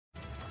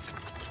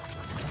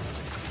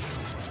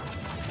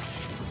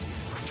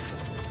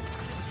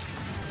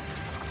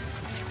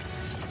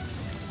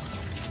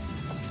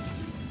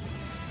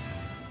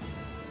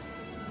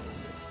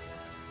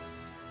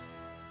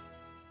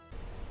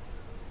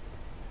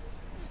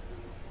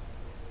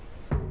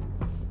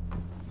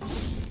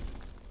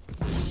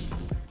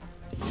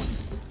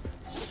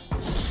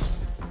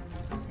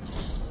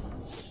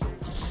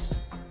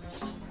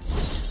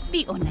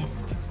Be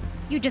honest.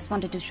 You just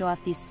wanted to show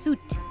off this suit.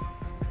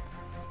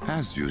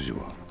 As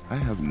usual, I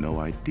have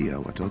no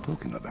idea what you're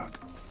talking about.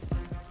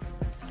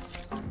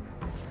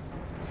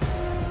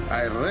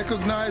 I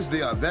recognize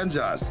the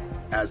Avengers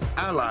as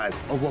allies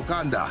of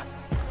Wakanda.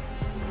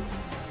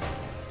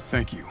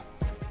 Thank you.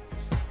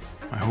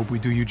 I hope we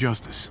do you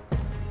justice.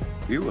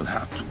 You will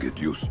have to get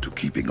used to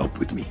keeping up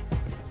with me.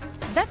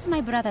 That's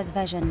my brother's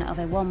version of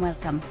a warm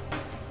welcome.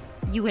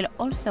 You will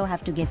also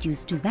have to get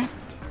used to that.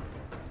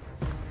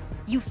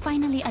 You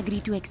finally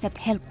agreed to accept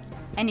help,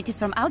 and it is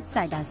from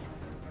outsiders.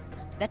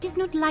 That is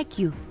not like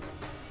you.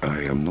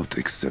 I am not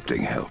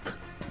accepting help.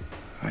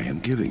 I am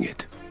giving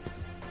it.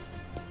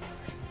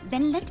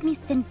 Then let me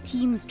send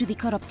teams to the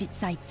corrupted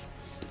sites.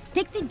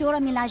 Take the Dora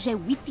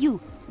Milaje with you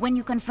when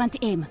you confront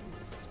AIM.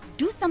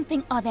 Do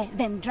something other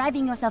than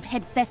driving yourself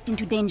headfirst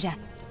into danger.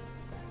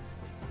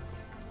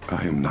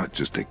 I am not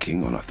just a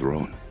king on a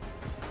throne.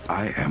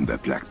 I am the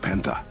Black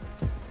Panther.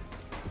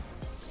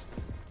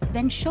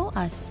 Then show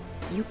us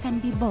you can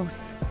be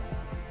both.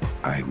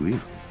 I will.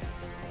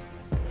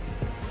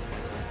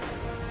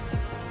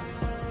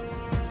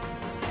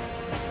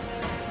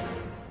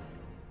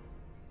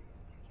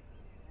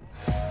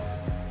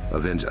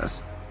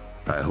 Avengers,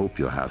 I hope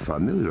you have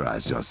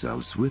familiarized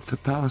yourselves with the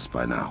palace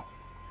by now.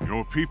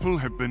 Your people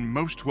have been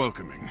most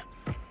welcoming.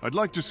 I'd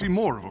like to see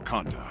more of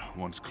Wakanda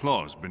once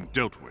Claw's been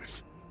dealt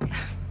with.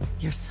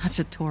 You're such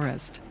a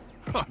tourist.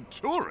 A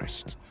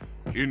tourist?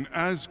 In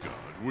Asgard,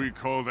 we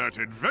call that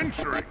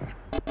adventuring.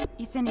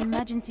 It's an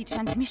emergency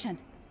transmission.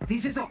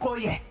 This is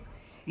Okoye.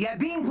 You're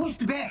being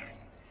pushed back.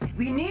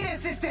 We need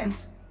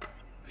assistance.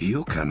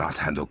 You cannot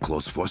handle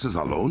close forces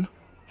alone?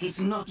 It's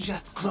not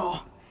just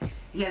Claw.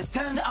 He has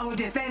turned our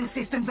defense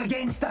systems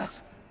against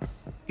us.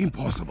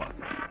 Impossible.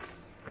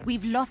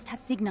 We've lost her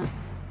signal.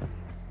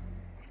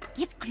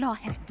 If Claw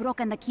has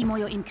broken the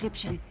Kimoyo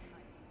encryption,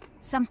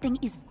 something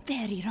is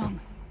very wrong.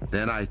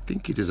 Then I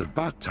think it is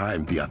about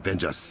time the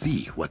Avengers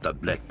see what the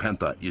Black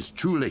Panther is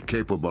truly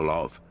capable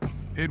of.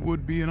 It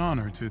would be an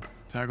honor to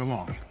tag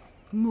along.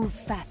 Move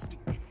fast.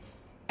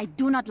 I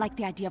do not like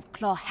the idea of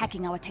Claw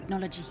hacking our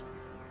technology.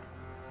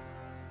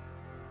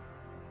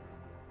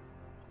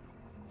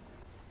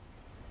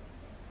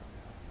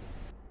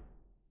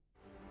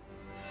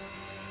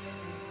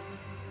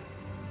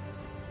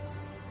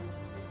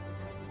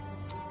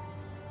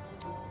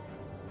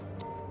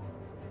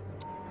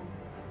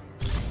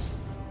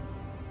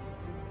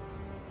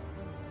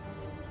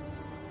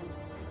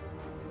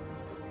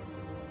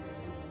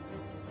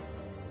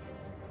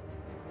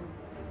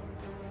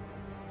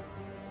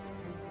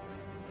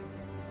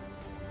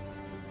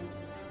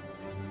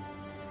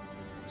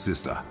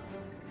 Sister,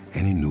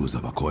 any news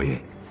of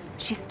Okoye?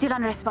 She's still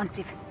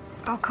unresponsive.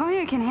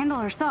 Okoye can handle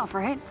herself,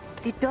 right?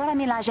 The Dora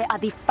Milaje are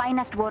the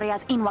finest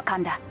warriors in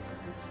Wakanda.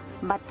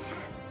 But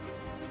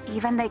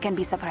even they can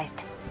be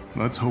surprised.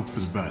 Let's hope for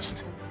the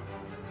best.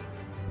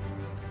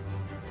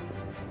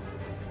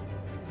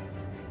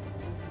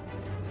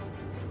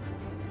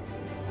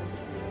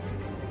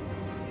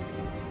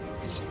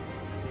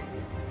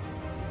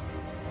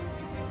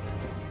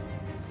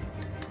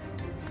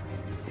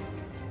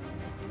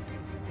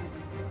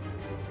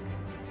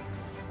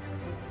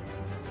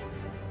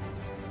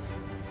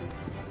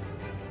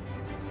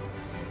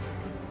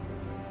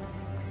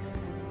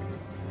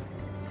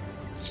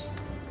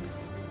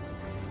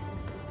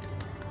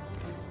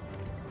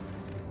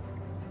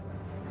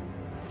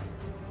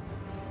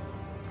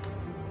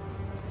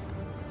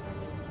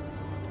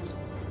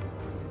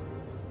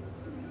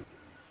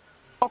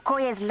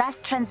 Okoye's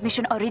last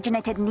transmission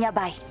originated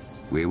nearby.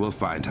 We will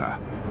find her.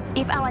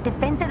 If our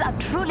defenses are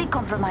truly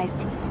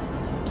compromised,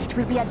 it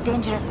will be a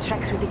dangerous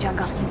trek through the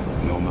jungle.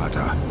 No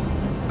matter.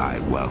 I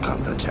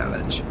welcome the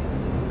challenge.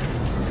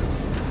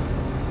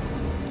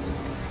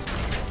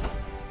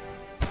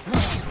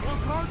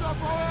 Wakanda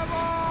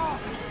forever!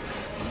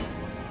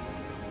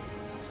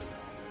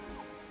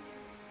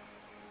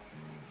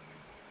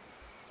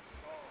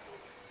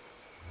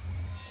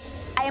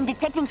 I am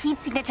detecting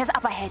heat signatures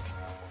up ahead.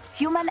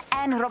 Human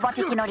and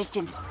robotic in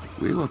origin.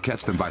 We will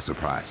catch them by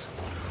surprise.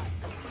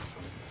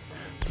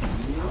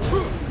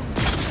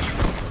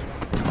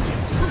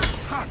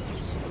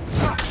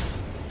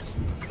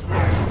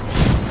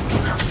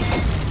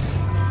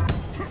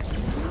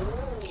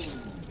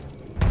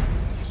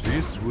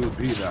 This will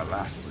be their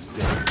last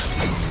mistake.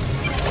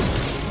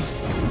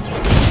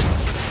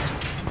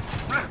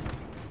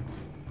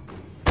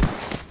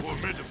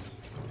 Formidable.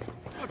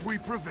 But we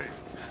prevail.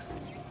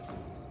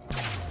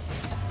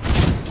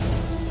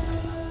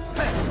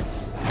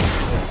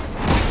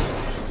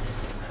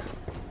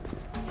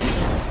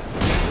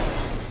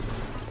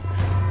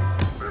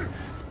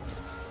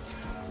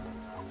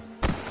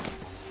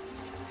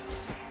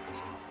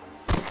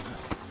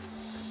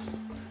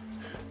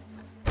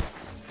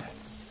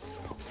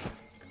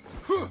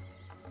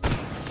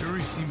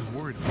 Shuri seems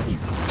worried about you.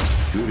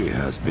 Shuri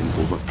has been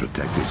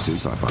overprotective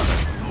since our father.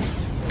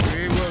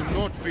 We will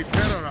not be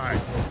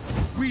terrorized.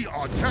 We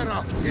are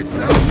terror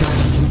itself.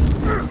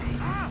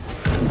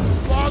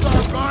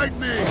 Father, guide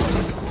me!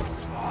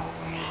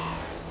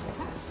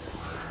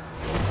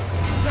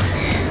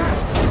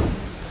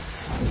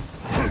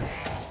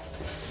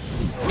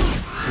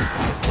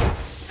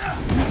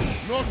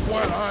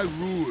 I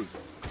rule.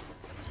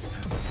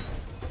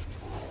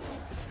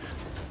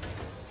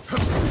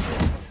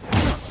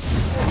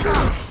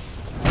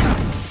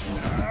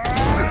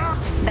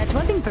 That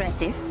was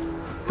impressive.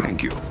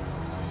 Thank you.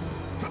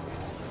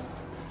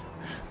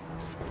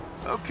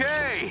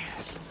 Okay,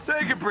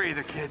 take a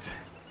breather, kids.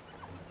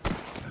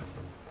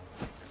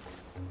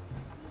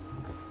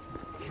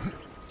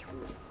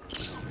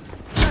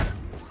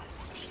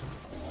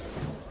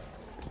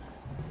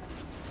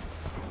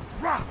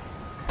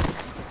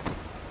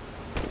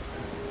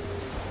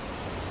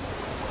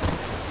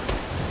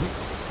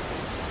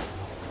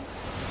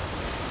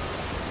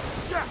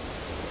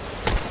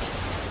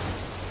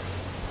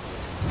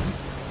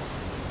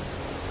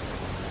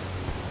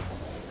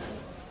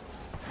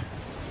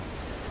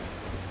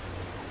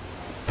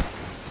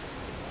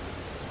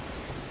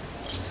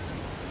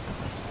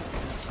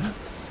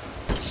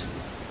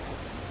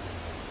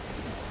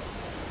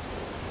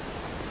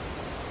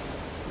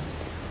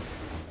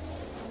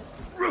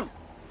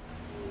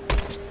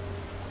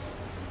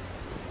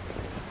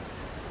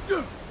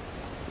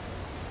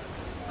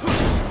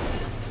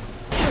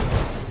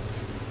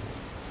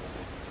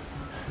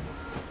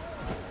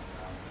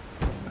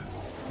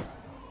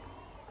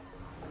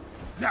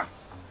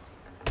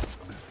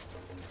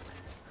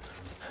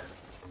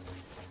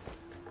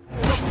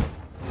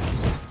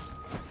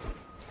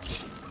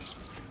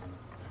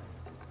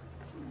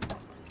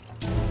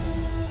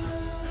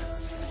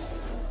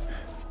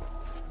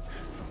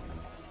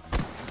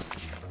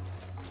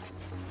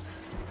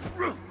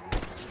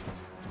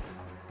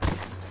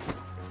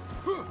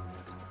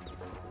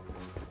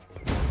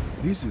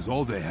 This is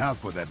all they have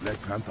for that Black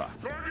Panther.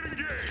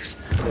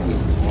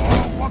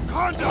 Oh,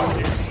 Wakanda!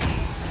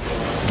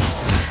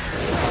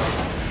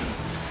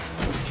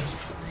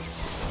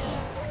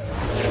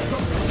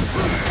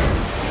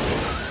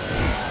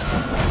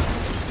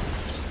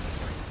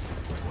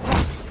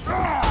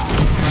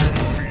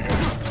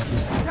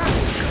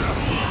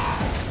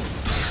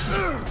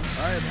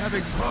 I am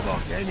having trouble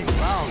gaining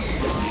ground.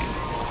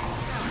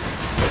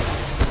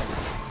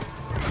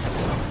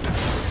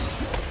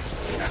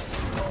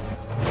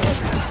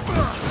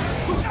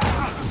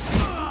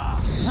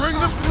 Bring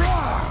the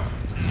blood!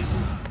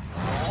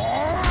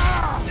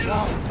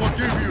 I'll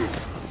forgive you.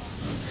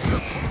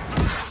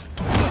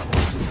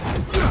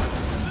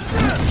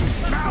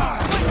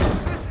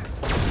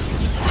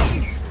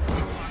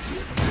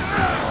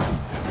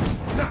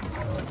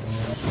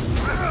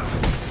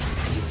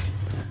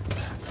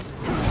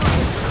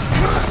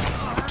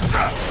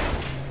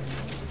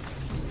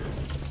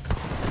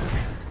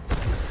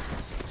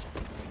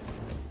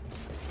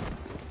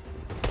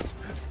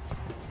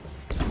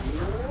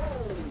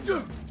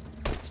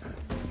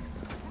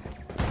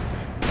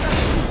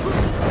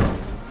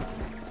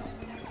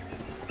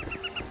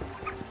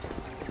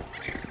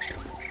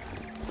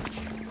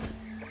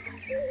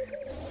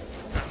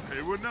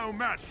 They were no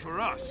match for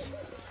us.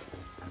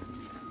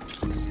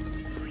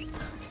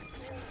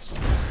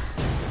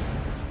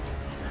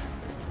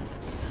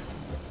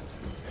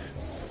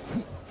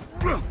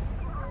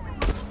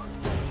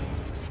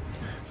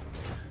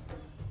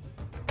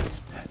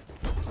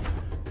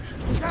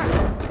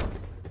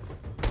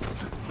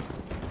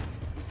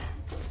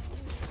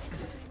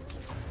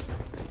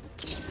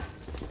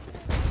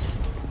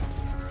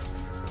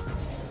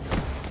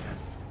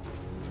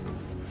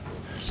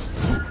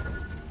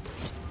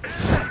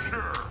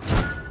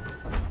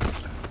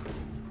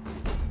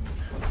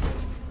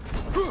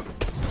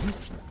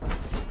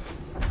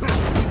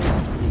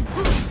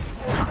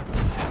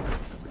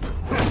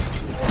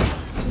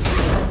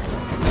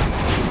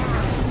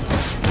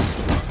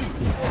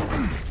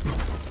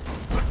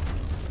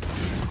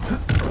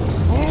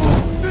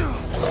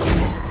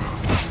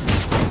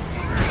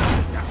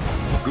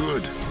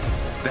 Good.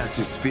 That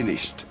is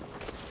finished.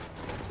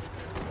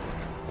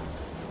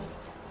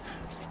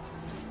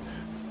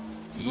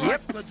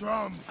 Yep, The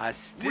drums. I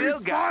still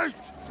We got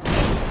fight!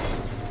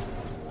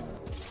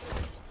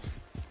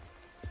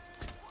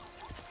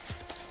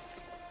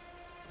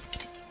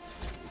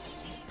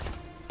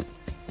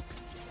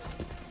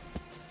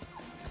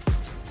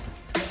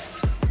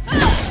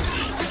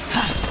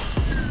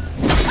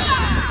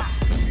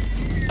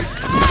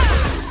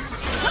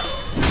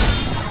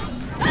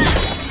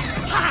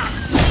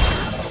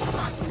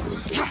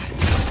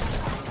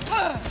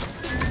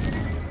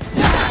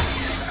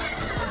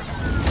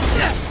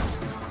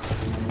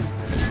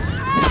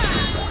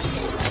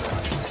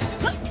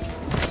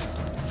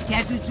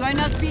 Care to join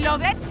us below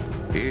that?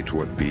 It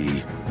would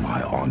be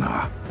my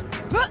honor.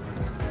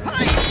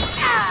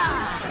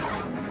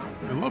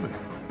 I love it.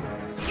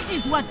 It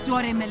is what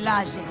Dore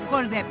Melage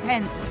call the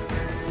Panther.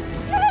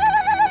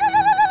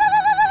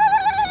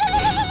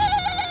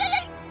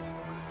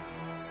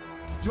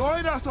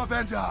 Join us,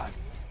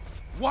 Avengers!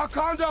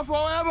 Wakanda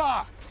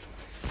forever!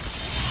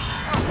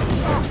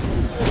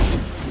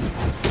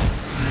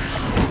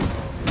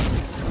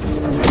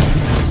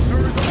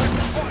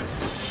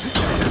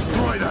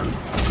 Destroy them!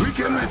 We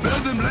can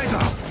rebuild them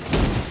later!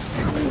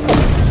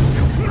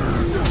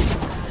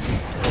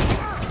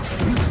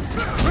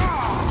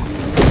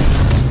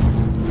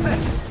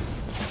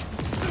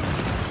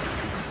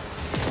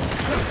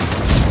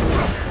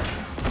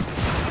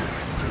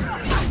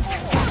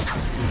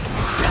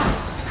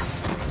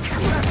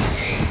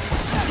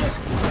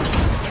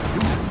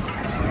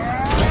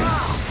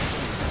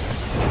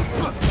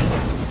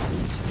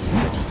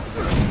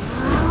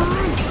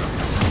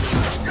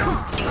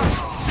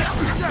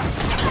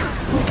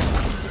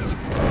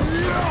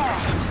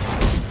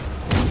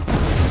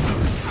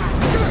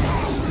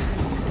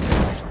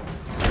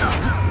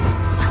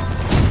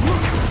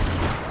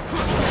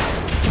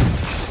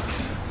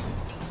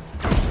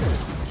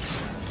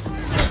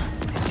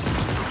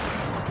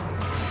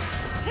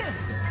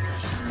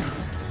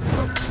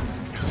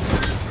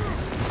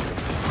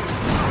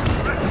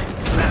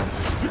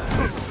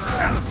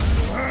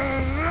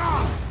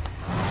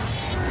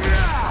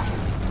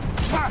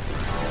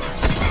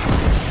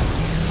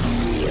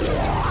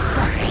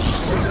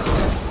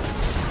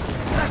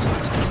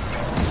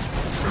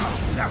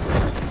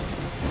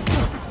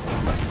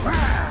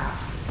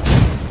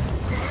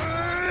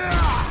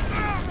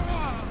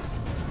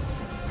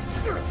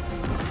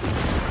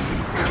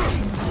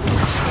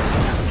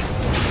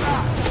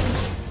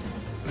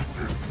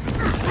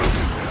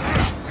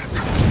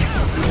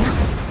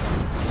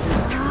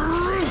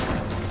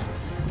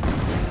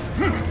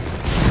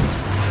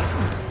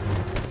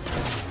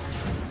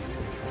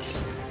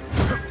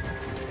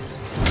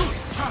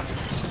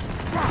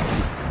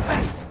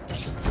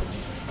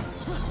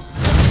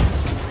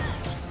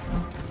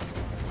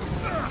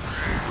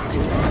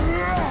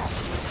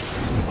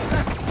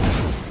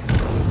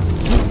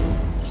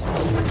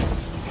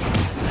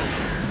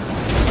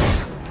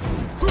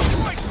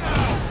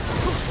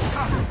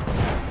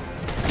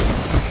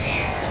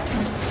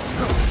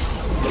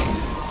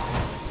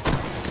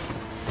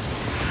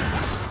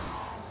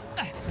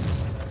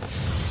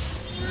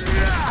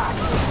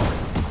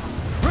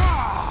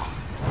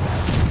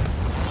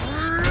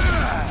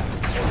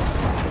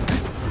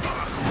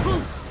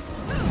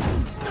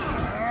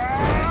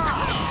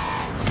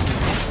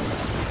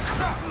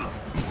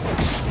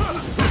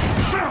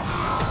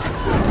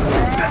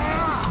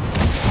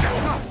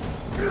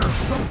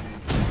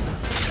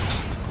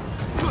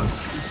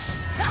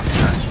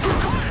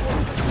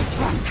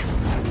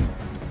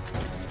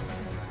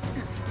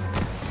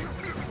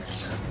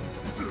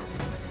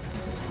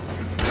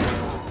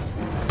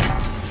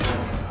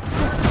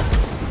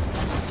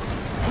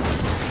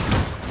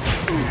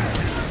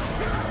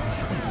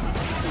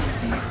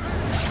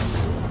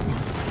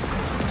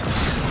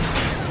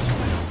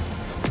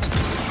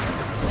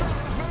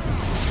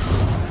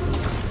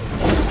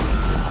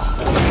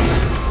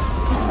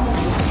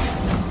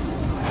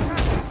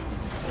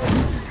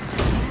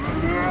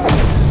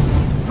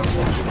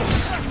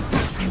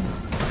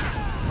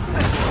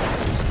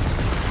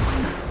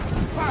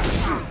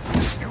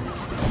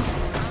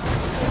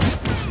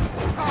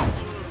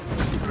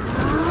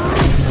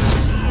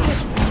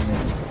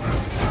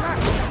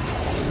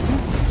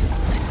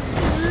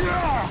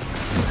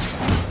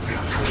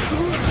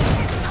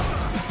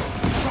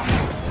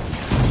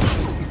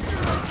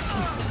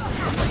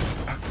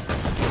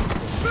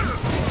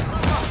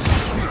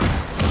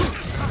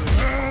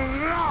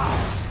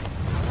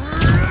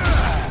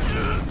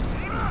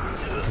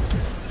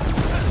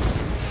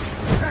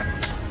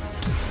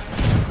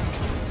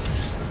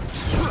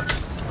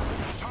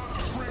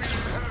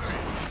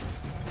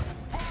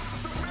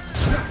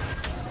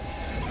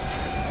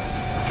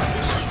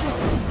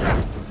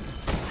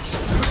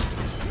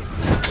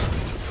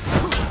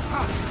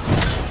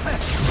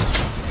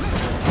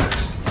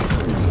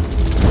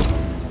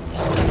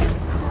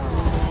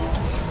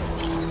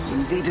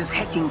 Avengers'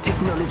 hacking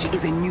technology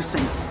is a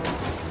nuisance.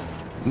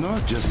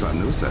 Not just a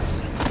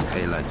nuisance,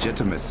 a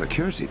legitimate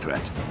security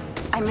threat.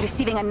 I'm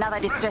receiving another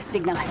distress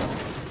signal.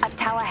 A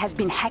tower has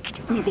been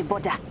hacked near the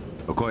border.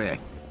 Okoye,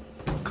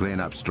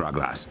 clean up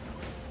stragglers.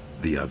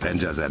 The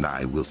Avengers and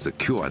I will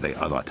secure the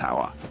other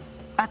tower.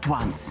 At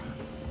once.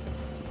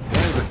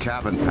 There's a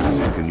cavern pass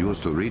you can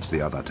use to reach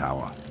the other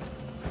tower.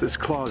 This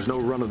Claw's no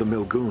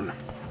run-of-the-mill goon.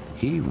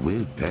 He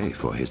will pay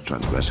for his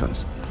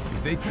transgressions.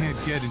 If they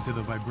can't get into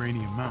the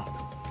Vibranium Mound.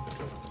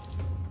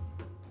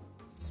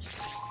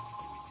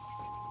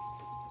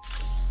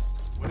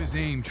 What is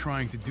AIM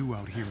trying to do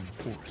out here in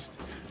the forest?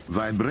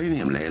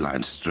 Vibranium ley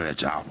lines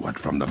stretch outward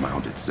from the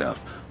mound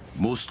itself,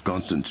 most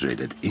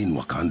concentrated in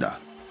Wakanda.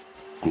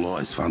 Claw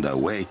has found a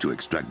way to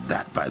extract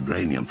that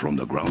vibranium from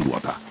the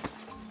groundwater.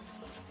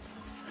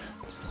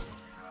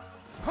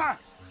 Ha!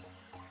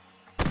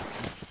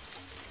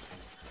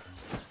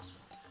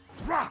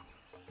 Rah!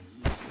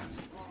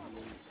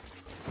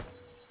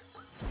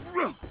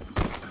 Rah!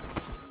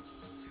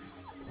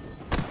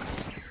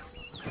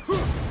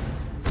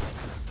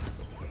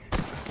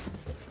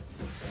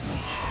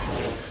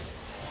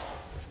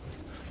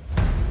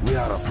 We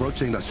are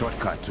approaching the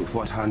shortcut to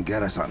Fort Han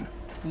Garrison.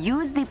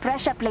 Use the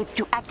pressure plates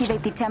to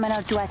activate the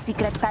terminal to our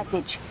secret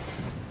passage.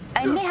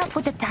 I may have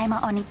put a timer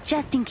on it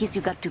just in case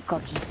you got too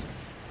cocky.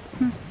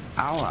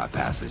 Our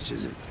passage,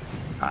 is it?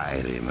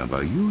 I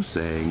remember you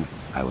saying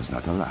I was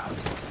not allowed.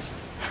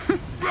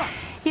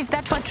 If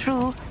that were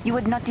true, you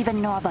would not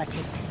even know about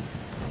it.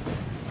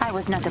 I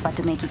was not about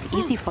to make it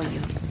easy for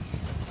you.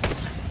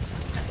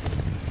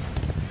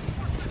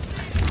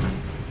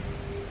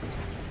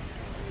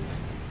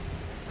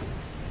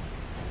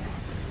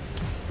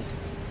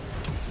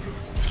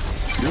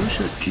 You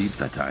should keep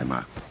the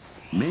timer.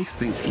 Makes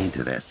things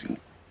interesting.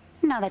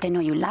 Now that I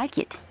know you like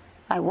it,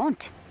 I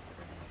won't.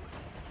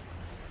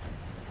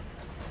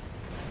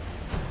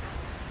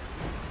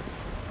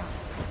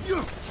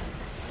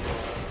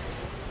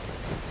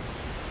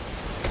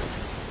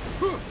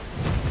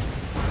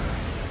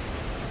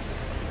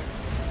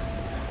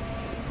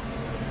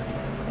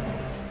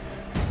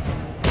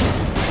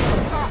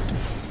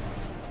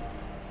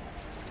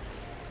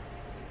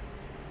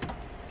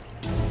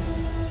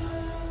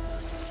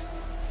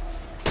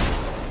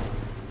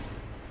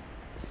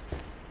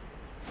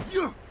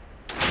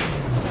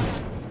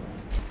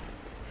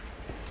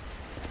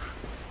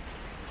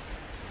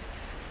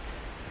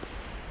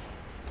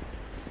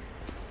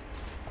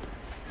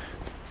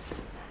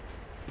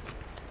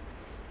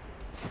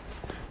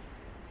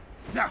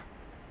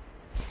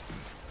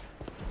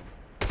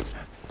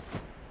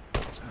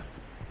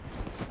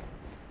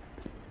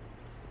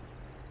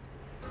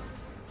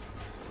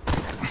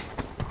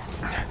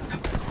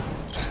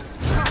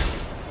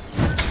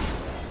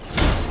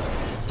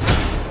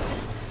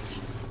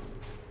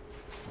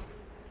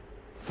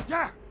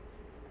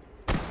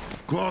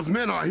 Claw's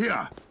men are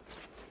here.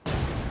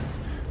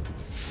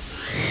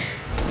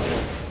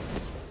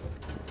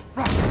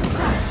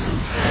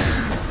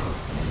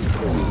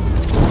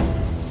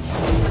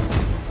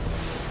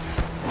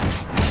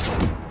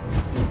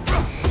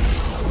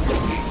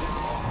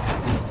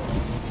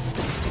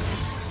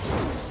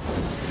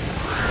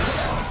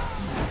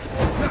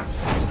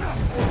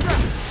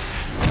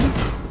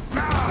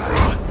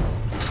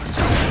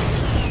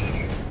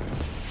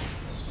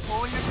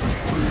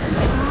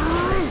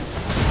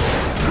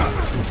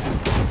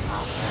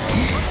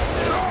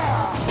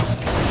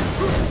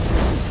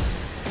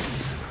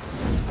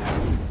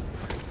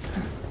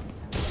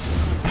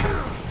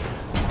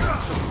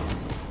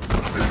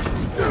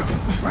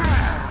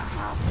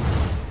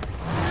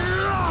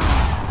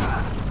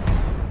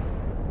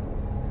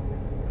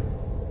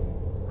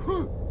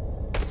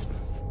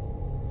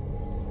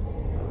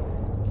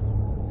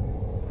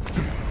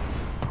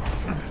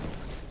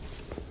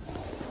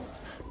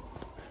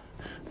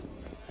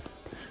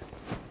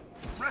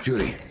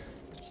 Judy,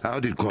 how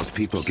did Claw's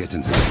people get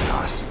inside the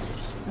house?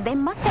 They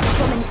must have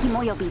stolen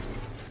Kimoyo beads.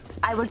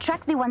 I will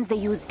track the ones they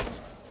used.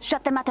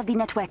 Shut them out of the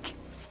network.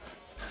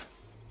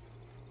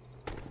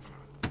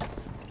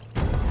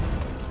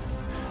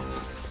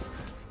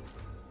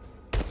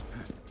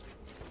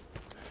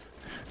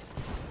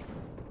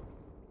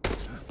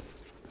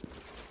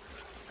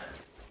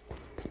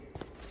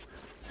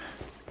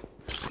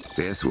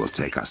 This will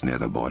take us near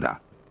the border.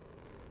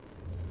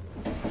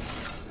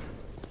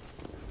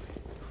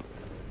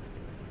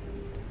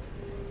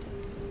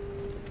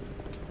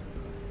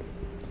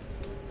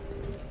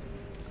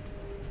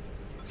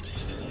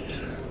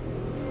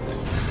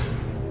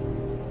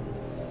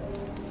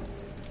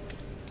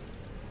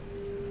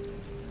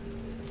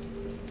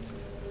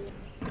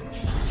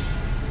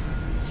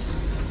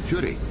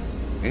 Judy,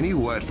 any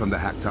word from the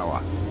hack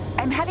tower?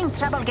 I'm having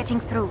trouble getting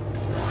through.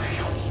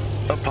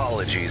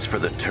 Apologies for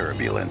the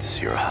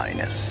turbulence, Your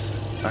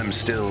Highness. I'm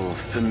still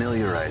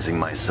familiarizing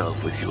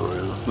myself with your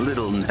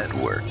little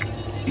network.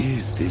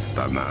 Is this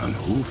the man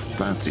who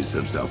fancies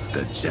himself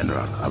the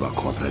general of a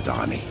corporate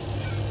army?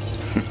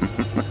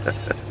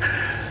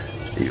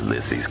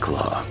 Ulysses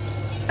Claw,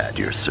 at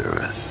your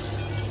service.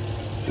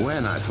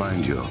 When I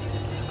find you,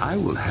 I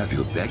will have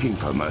you begging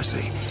for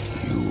mercy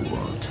you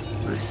won't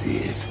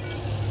receive.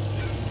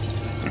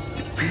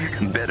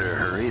 Better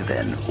hurry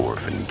then,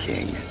 Orphan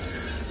King.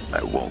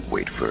 I won't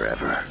wait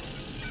forever.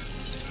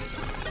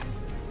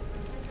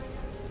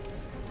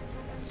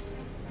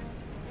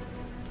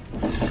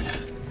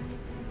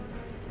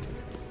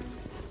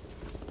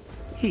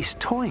 He's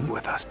toying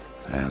with us.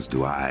 As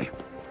do I.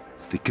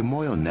 The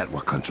Kimoyo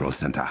Network Control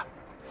Center.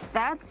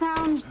 That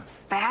sounds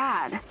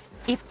bad.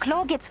 If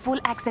Claw gets full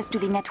access to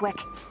the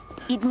network,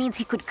 it means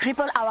he could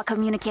cripple our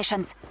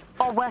communications.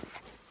 Or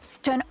worse,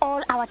 turn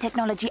all our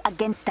technology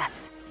against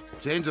us.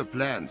 Change of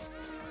plans.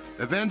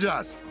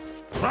 Avengers,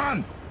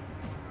 run!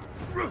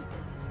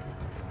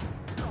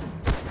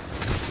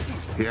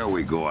 Here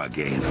we go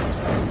again.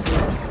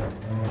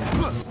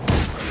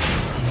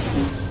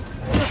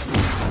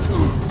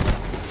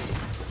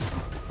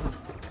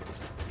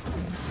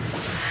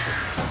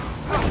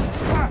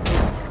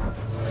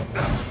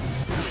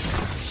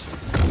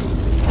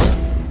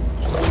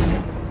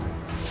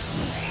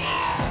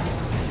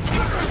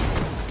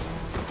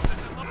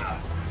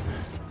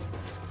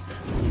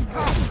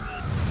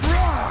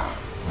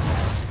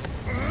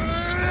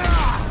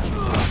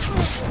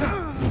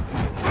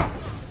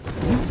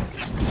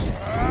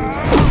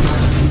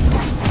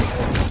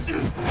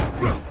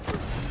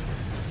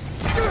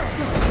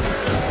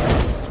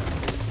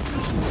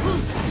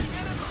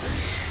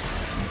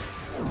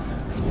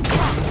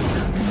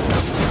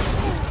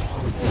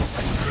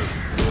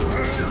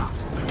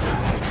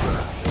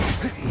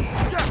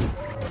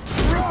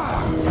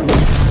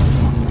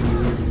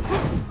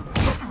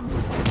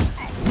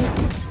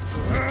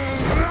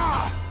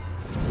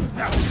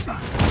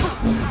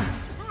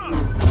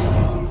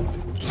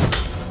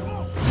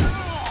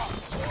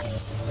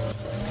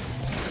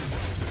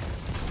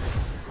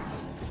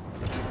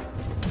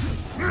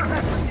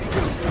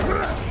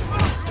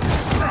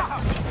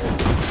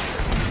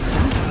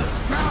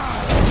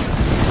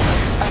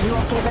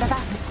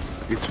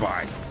 It's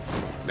fine.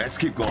 Let's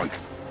keep going.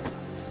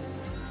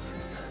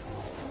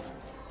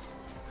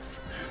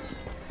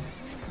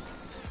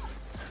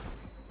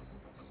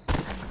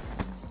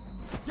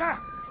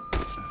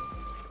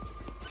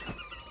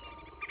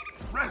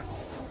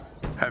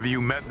 Have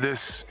you met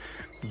this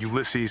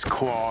Ulysses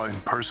Claw in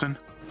person?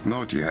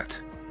 Not yet.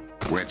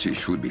 Which he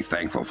should be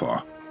thankful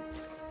for.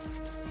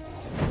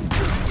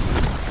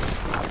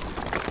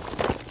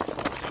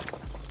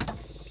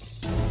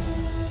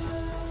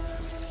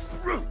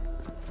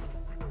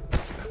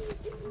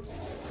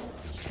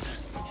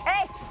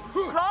 Hey!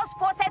 Claw's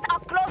forces are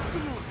close to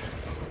you.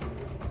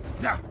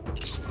 Yeah.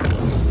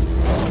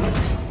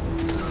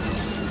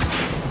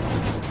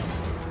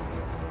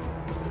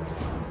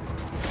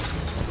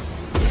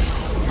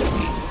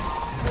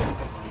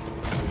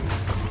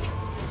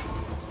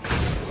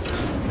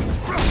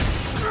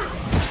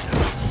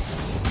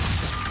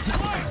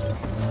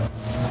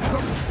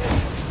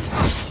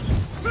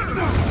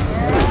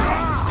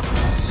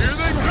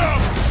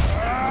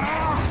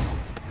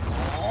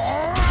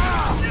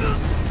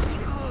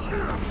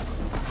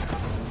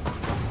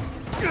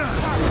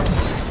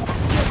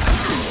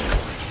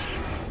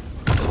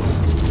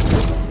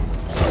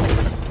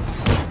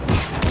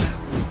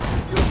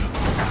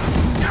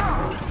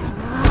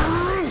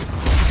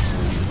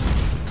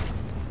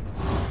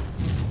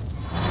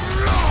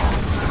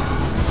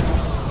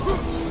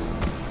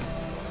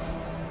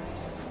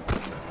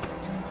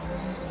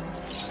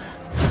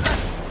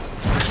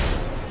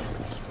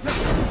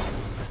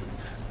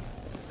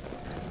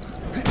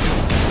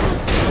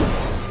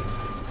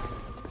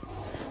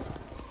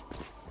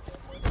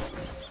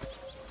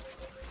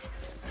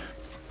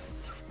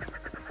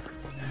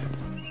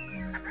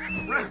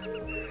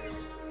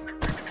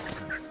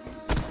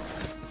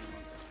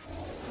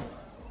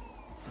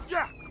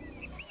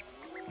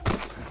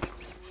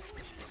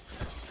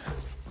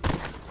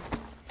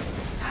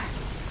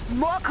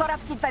 More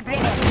corrupted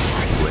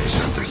vibranium. We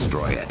shall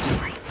destroy it.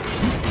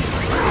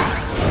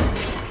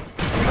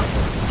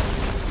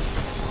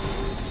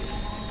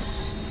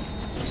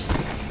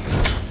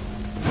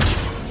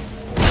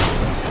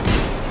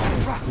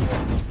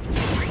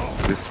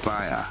 The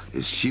spire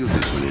is shielded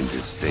within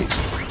this state.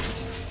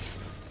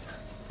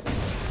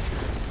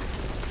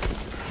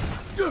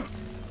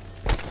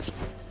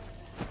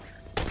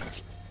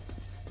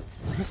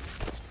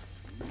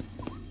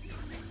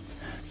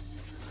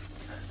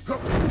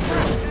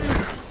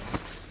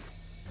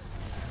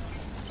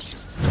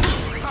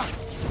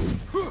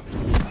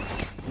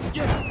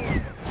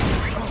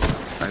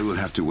 I will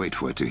have to wait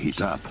for it to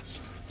heat up.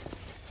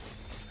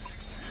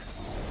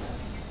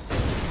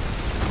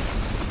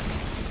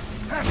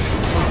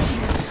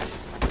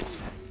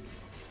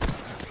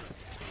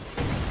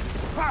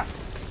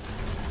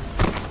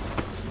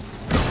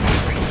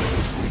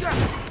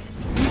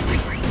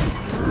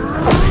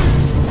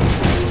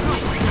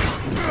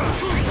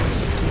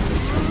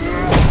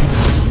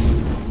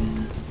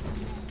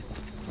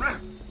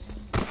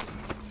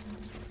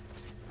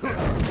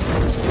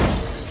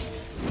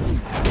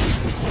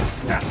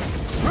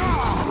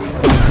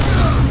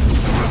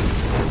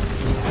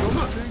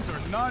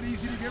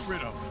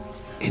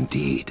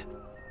 Indeed.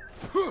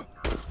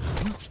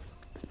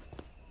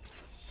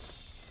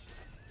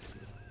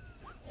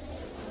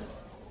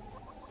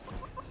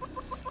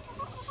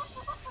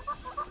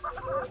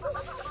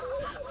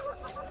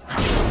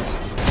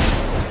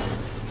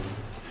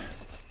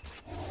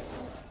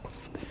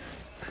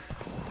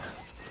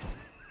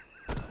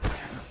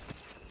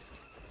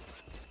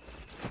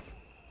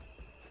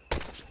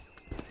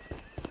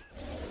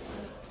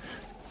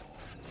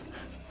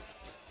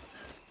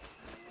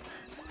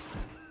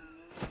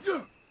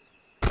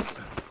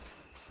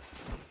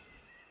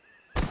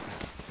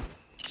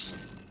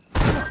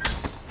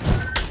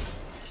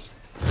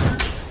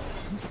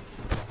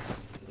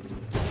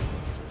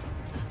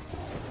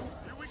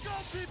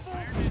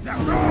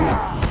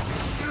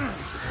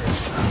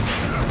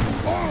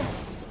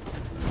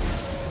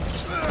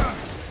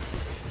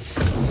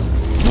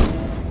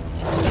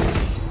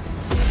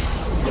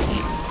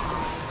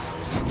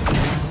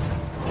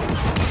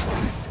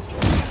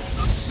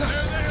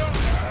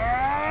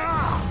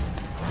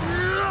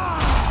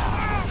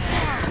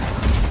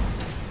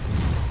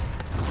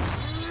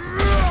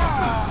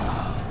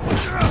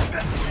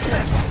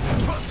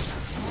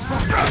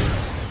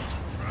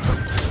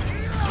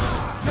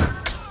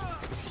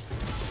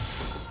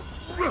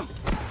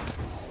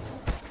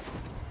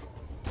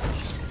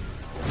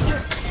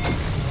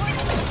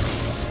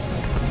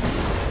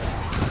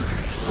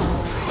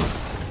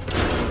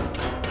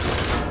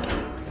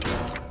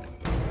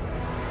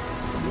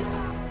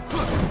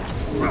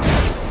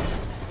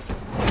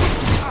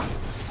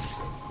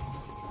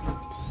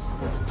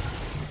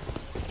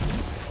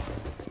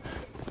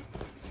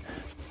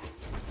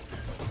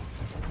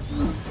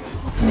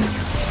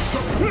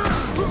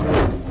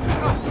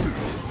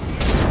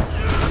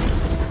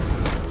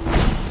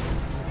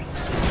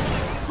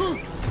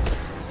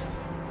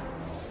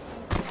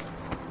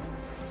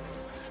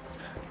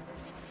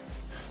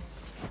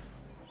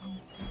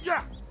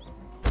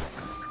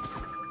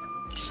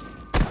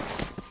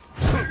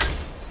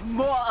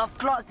 More of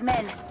Claw's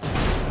men.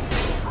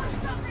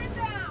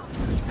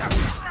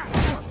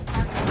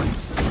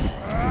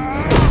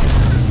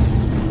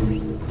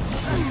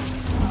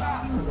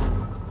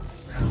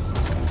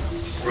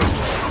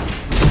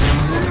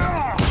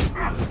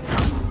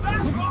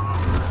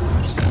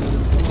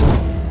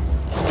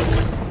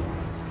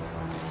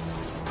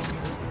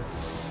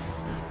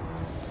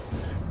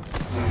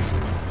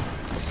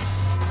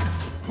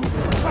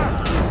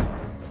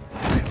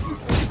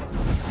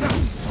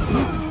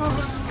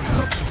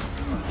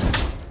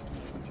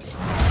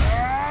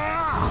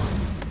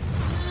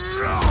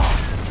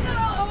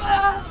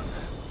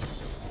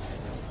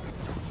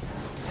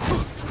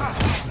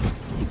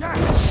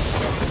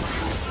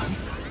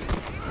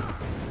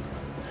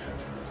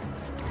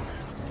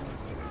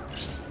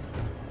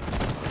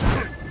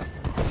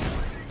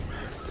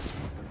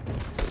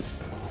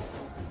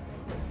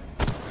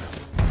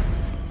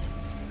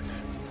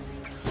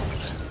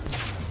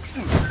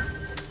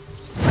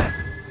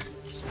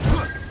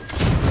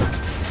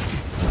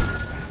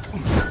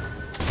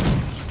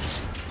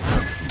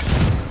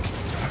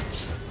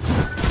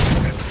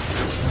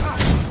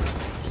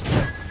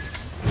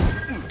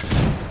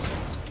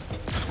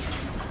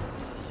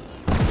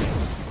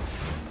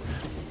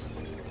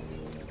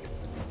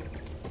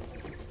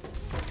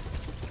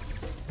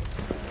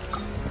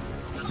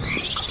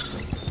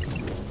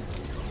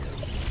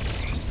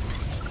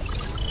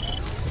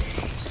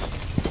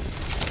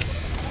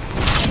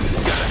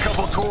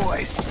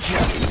 Toys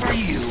just for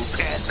you,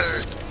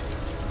 Panther.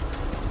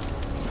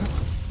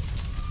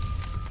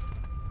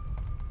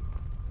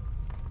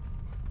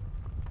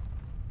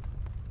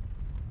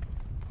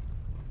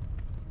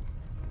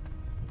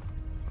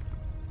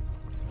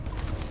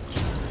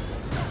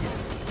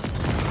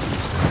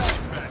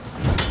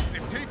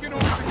 They've taken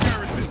over the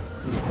garrison.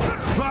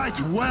 Fight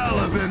well,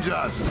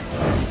 Avengers!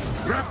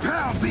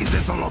 Repel these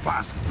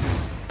interlopers!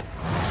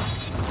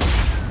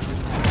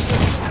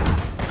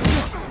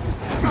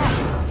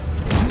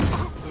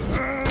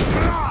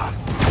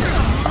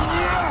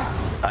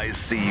 I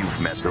see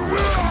you've met the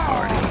welcome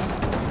party.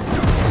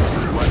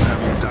 What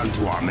have you done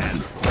to our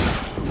men?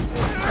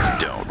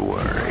 Don't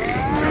worry.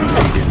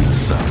 They didn't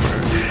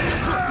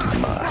suffer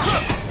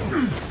much.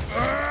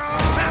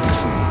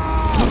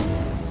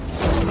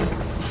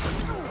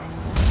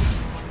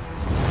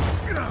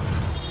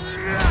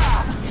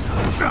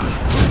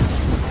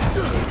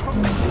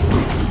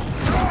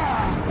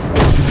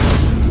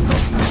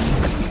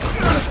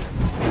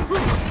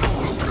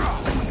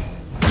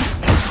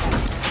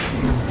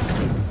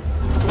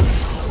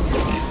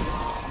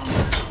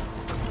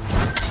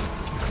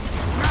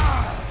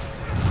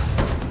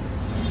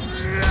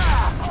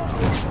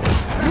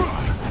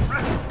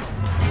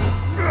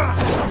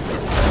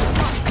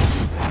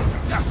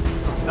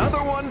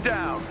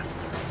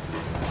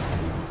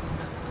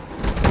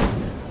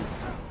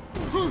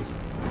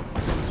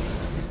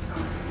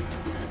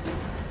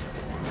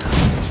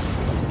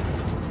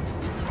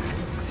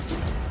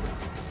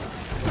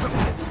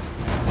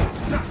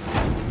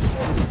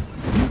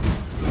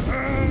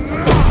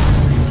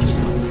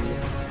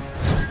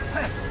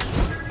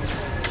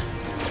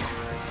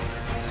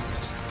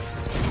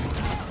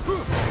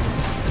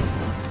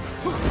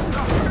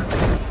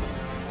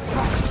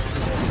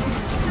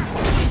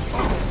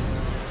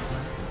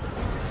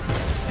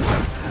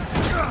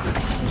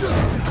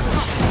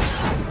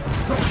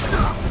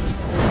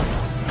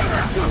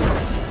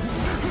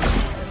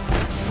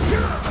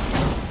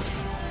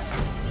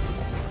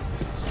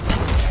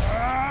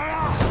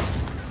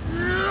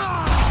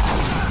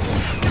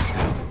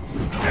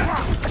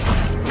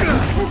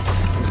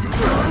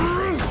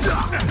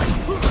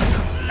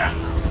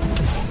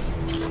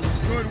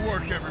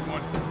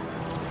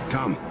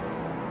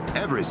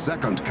 Every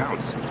second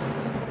counts.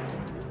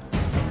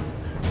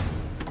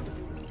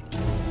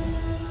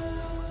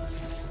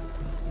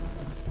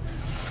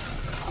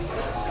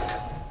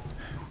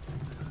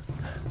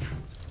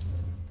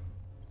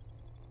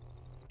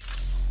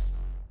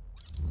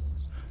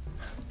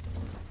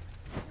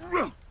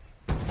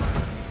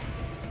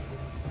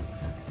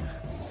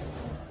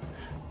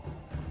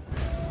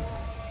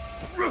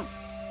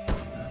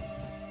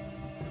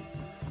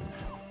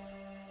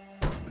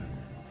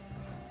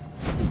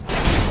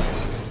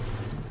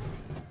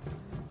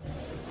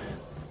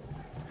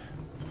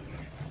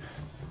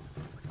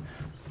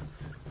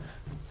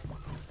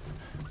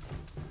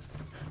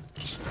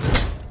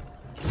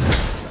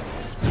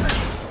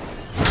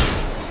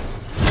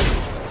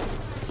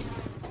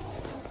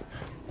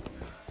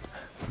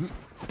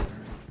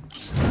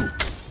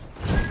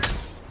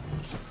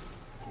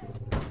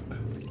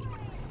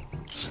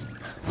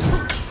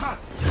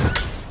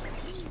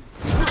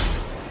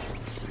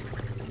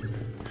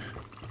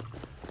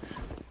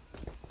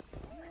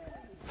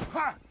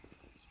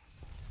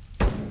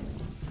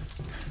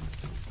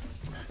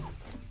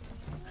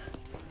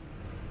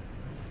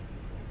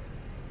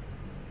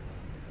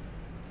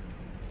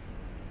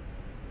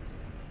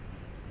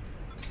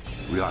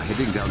 We are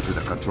heading down to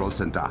the control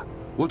center.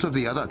 What of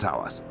the other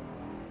towers?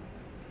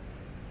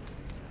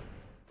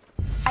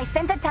 I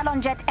sent the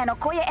Talon jet and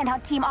Okoye and her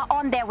team are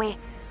on their way.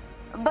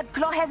 But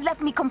Claw has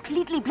left me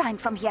completely blind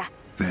from here.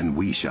 Then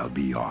we shall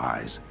be your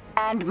eyes.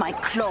 And my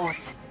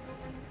claws.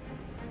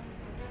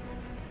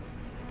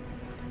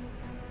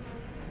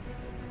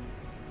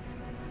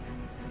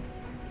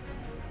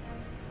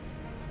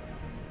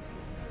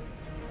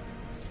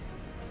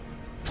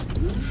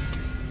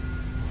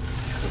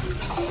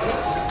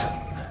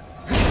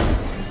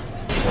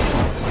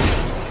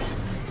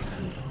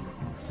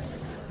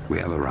 We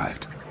have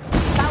arrived.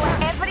 Power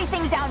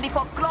everything down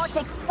before Claw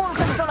takes full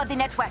control of the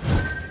network.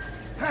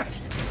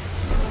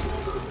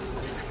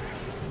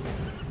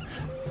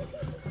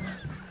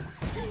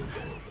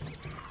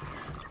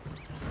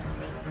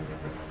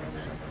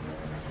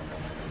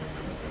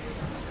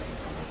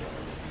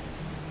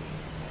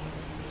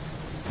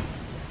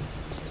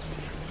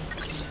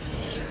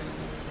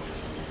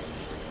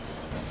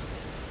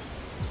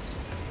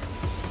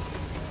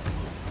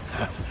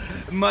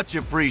 Much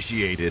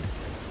appreciated.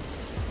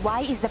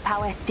 Why is the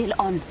power still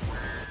on?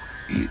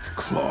 It's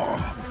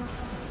Claw.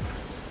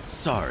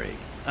 Sorry,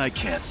 I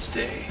can't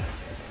stay.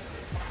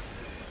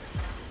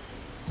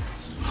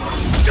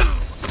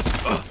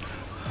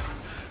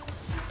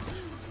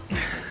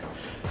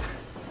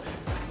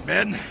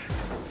 Men,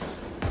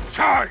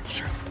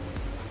 charge!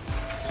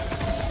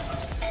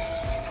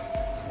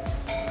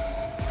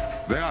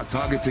 They are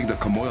targeting the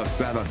Komoyo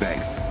server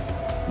banks.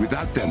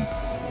 Without them,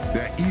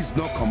 there is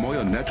no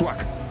Komoyo network.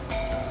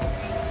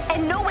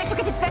 And no way to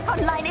get it back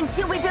online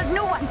until we build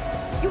new ones.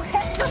 You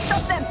have to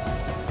stop them.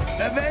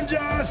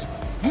 Avengers,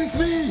 with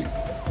me!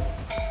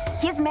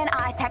 His men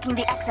are attacking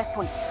the access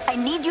points. I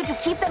need you to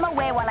keep them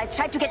away while I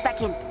try to get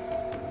back in.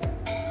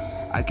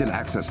 I can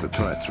access the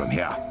turrets from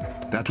here.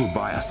 That will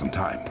buy us some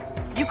time.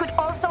 You could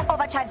also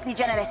overcharge the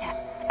generator.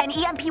 An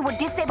EMP would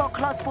disable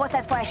Claw's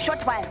forces for a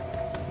short while.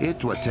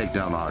 It would take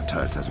down our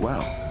turrets as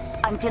well.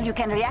 Until you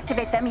can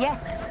reactivate them,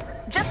 yes.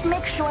 Just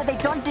make sure they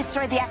don't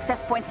destroy the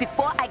access points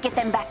before I get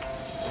them back.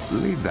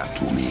 Leave that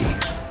to me.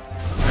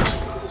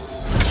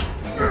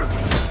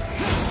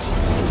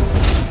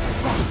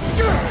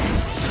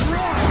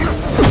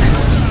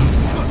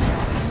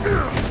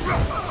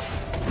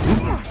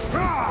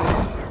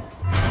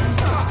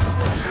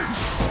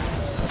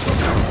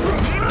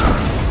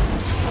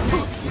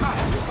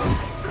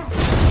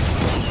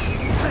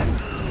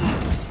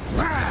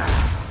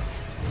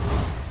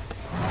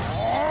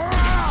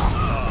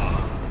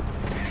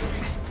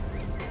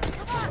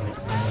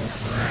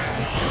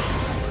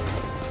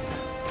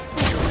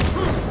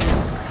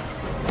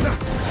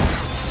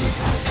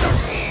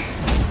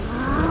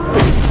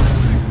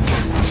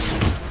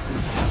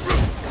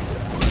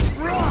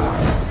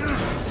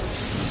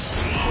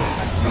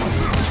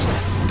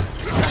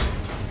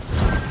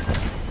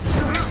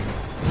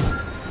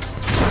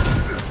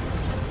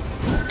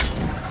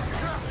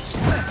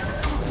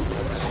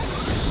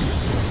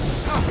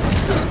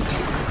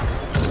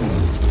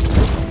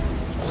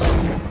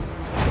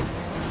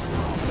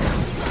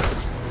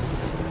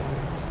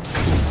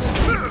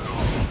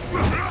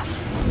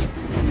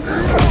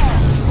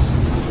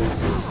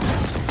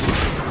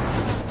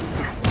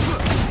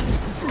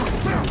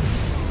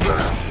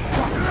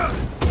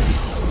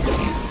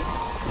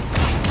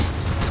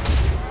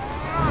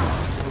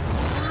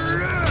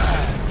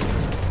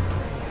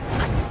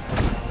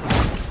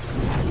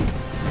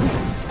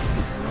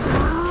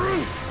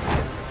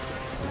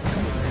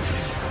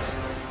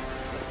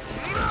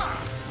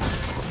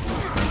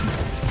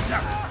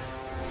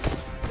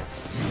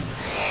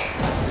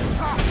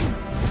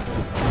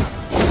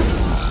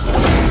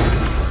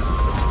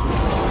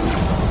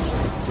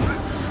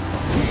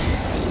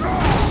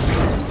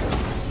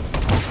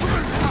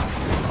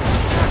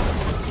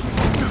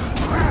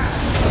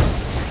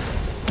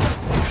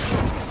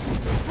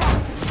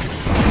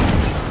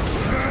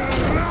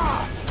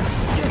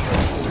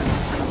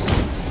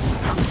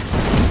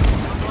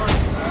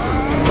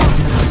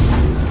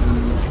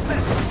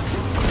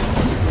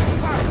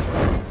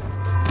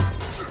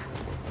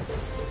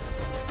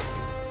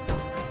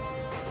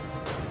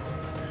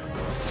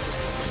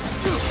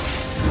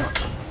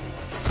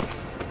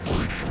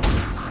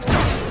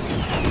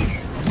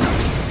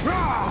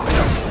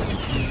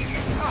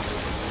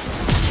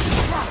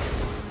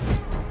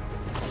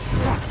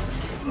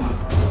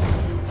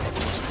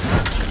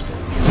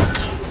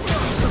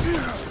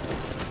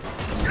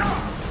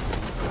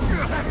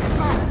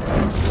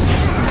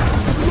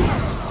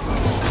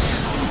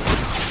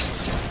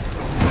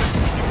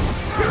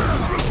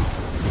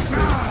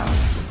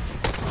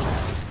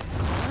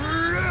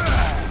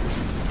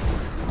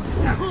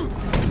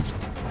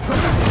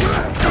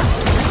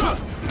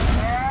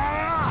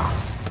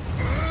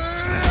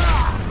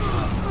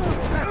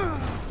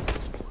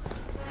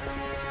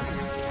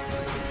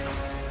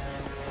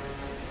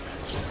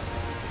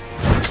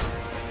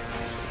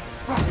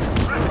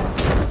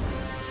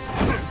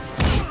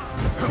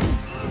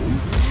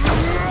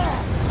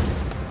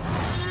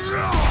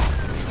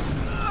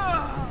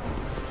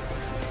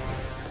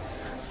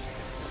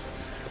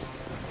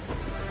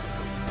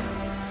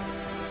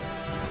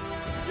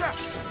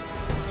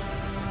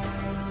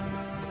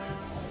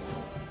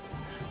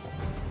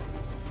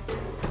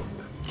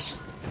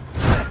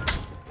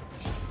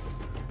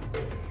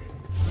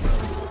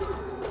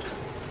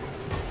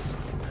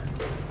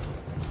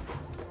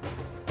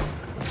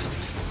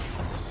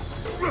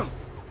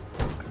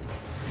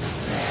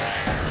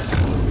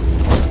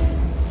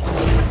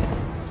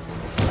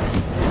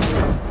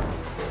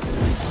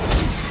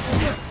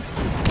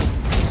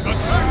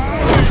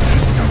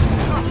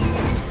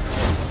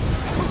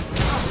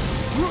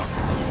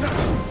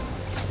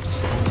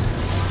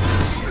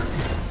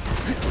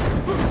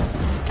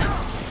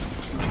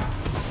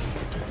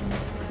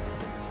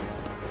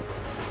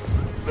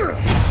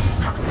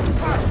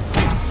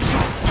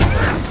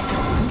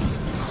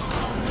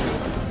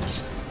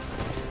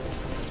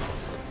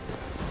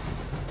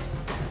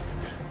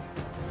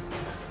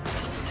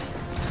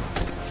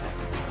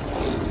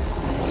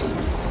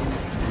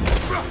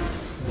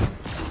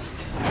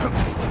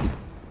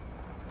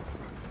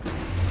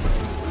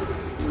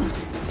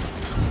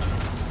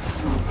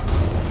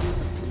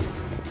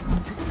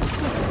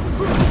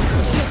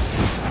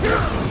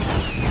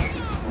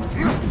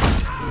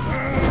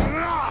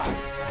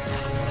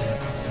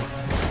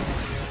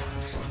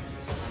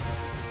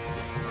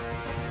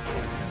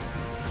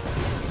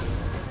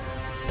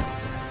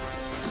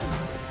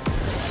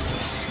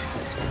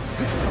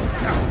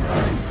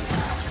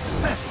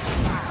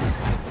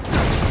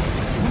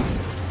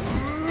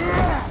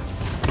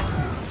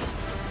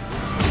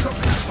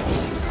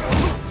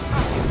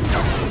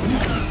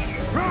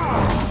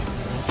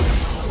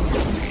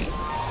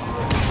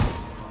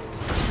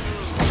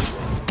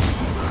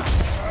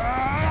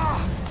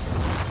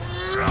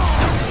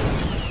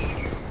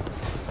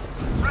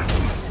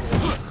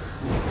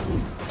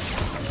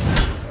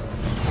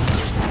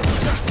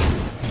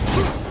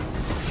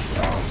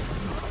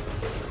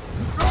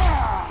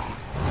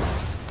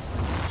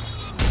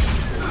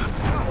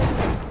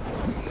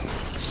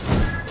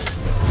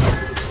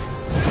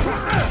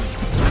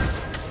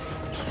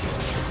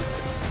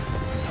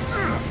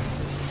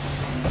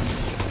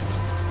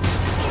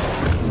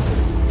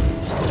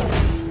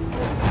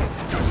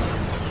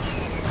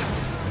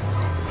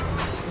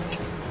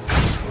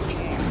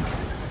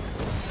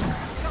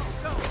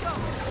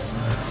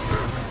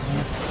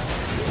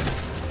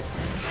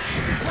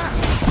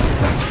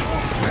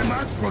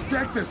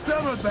 Protect the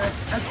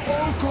saddlebags at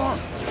all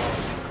costs!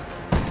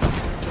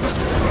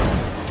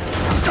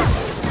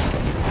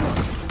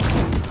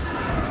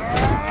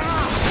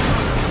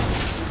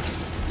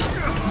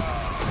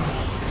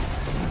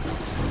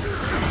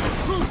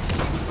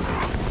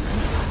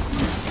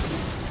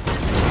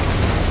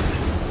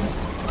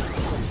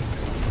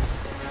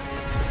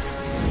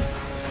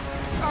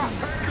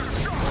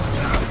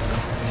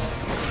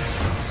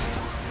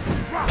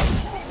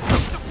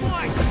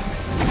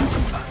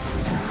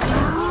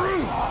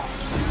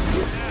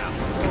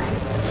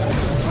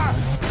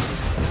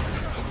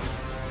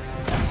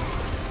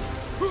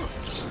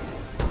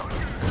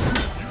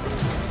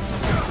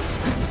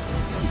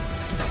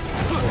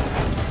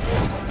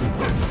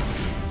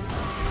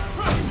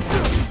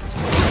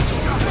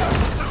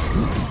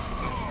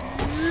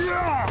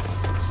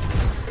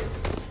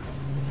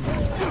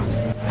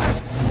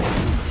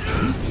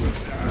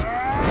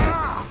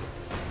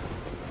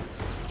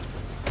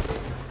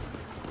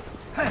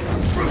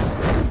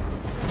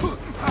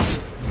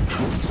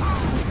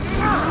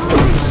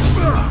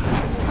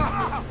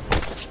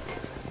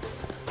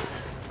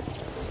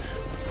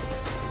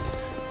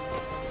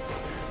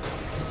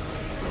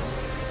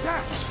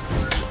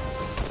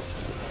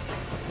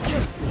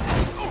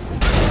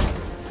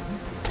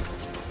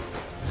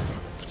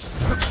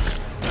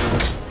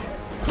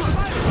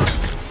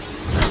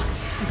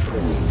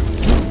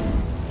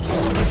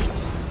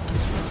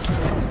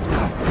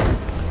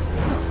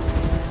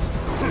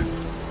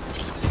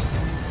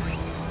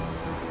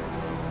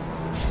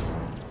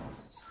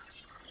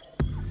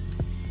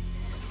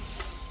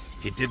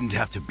 It didn't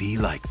have to be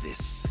like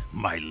this,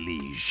 my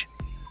liege.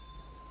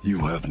 You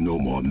have no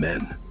more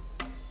men.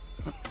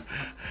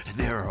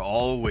 There are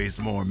always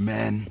more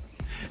men.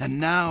 And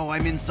now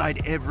I'm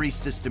inside every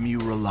system you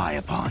rely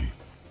upon.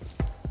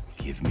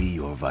 Give me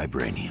your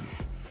vibranium,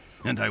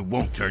 and I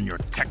won't turn your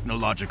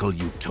technological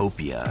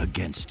utopia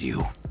against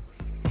you.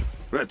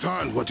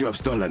 Return what you have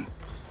stolen,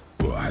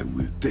 or I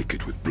will take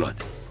it with blood.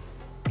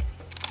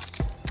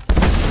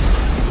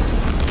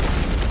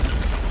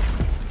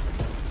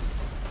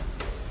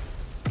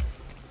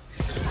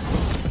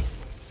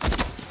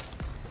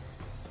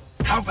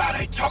 How about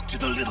I talk to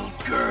the little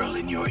girl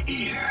in your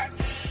ear?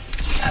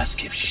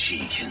 Ask if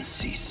she can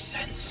see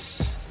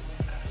sense.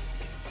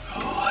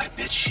 Oh, I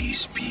bet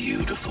she's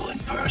beautiful in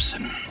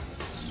person.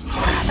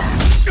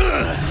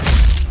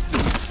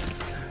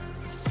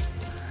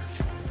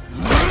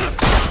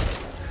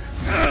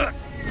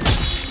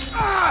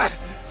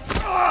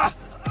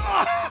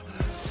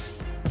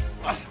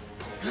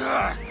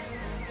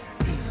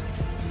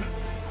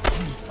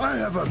 I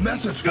have a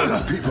message for you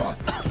people.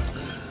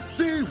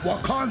 See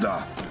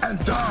Wakanda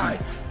and die.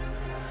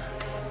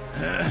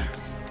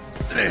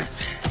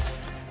 This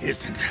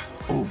isn't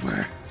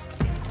over.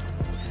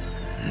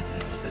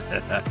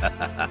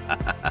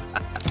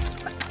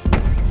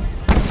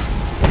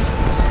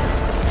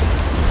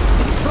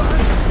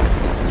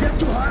 Get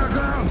to higher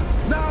ground,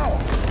 now!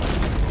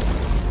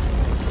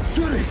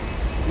 Shuri,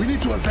 we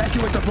need to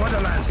evacuate the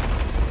borderlands.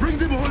 Bring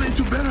them all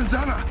into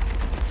Berenzana.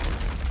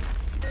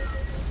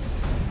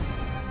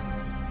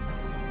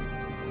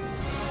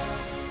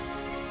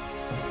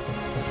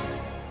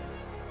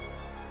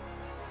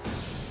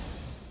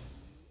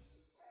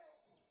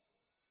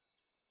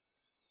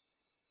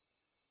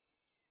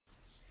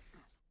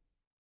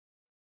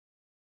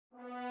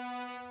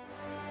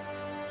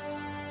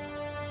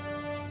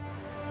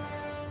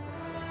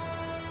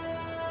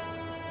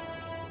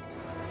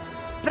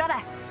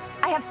 Brother,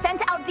 I have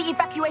sent out the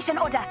evacuation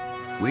order.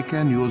 We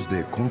can use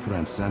the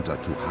conference center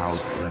to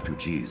house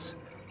refugees.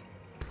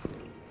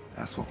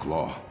 As for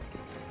Claw,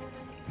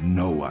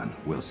 no one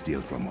will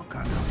steal from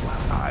Wakanda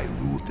while I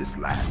rule this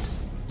land.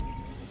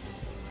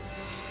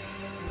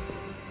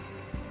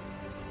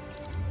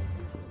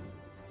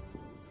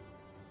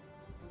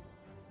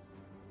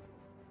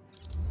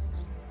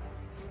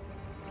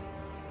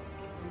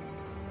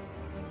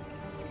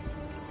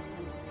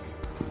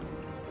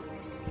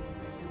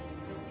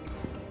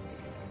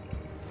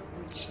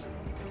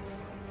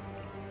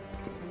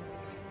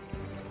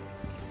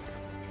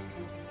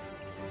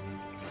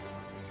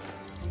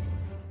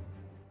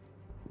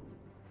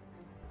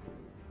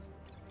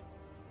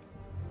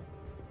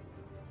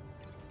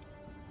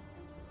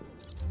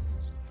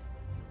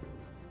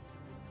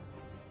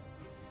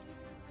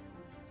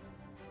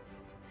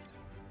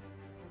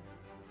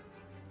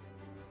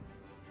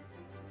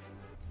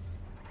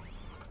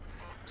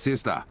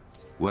 Sister,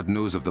 what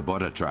news of the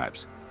border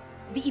tribes?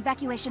 The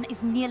evacuation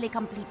is nearly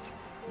complete.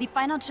 The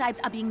final tribes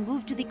are being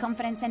moved to the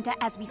conference center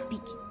as we speak.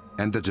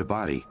 And the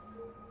Jabari?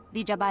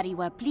 The Jabari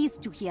were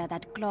pleased to hear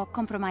that Claw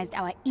compromised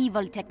our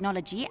evil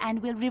technology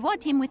and will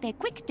reward him with a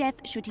quick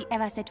death should he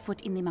ever set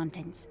foot in the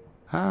mountains.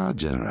 How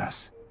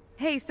generous.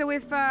 Hey, so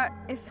if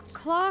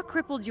Claw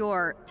crippled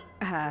your,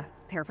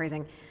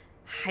 paraphrasing,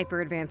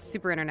 hyper-advanced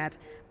super internet,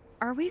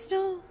 are we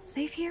still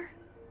safe here?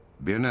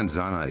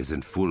 Berenzana is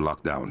in full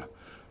lockdown.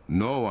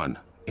 No one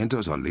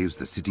enters or leaves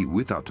the city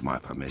without my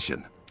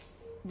permission.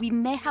 We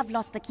may have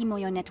lost the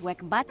Kimoyo network,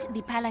 but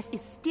the palace is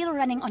still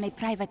running on a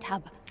private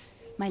hub.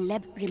 My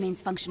lab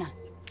remains functional.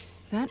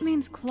 That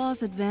means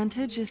Claw's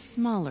advantage is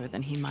smaller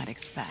than he might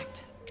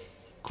expect.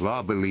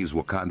 Claw believes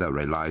Wakanda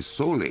relies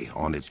solely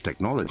on its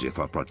technology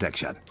for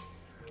protection.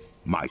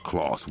 My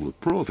claws will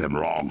prove him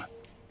wrong.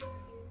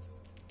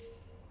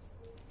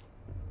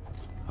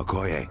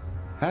 Okoye,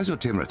 has your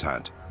team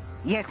returned?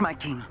 Yes, my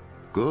king.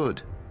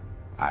 Good.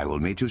 I will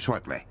meet you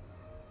shortly.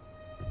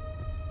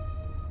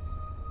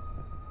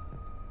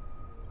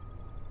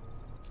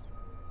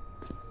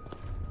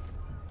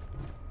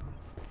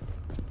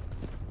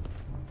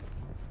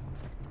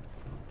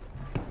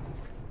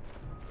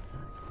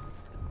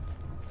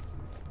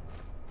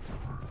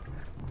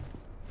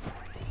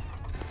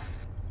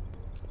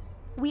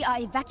 We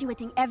are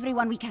evacuating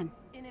everyone we can.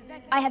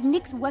 I have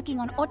Nyx working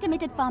on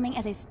automated farming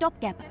as a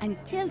stopgap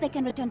until they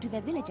can return to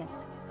their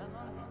villages.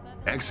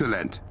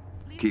 Excellent.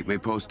 Keep me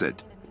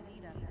posted.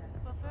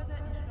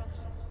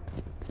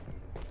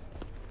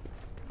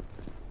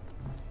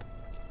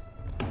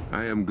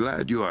 I am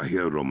glad you are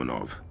here,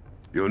 Romanov.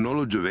 Your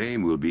knowledge of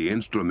AIM will be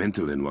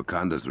instrumental in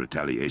Wakanda's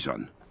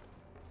retaliation.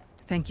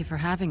 Thank you for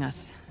having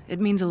us. It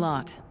means a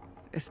lot,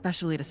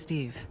 especially to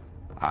Steve.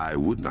 I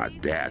would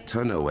not dare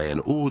turn away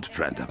an old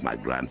friend of my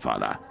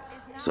grandfather.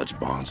 Such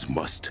bonds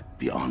must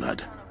be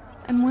honored.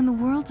 And when the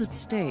world's at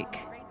stake,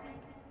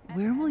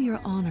 where will your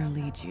honor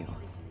lead you?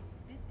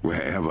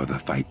 Wherever the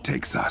fight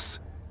takes us.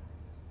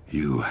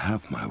 You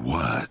have my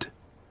word.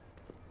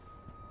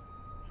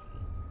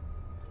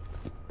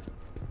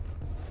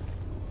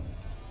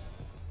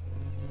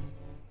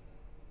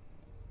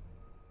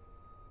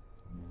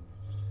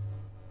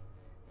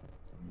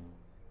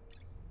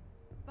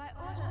 By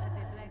order of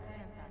the Black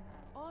Panther,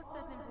 all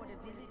southern border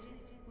villages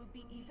will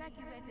be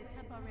evacuated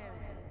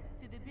temporarily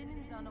to the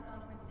Berenzana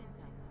Conference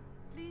Center.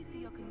 Please see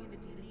your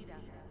community leader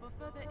for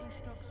further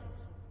instructions.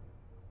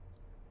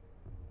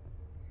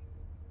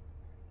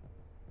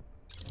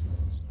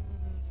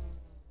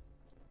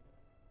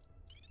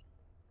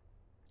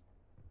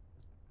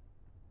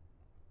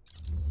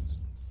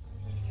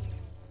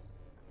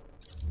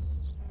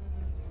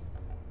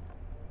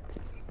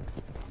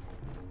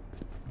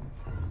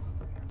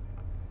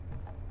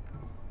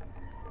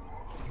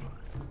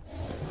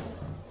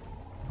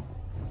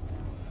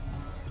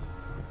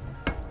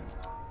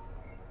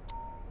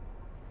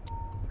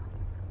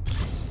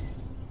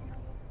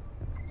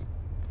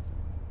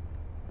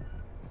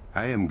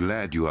 I am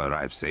glad you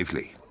arrived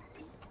safely.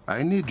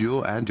 I need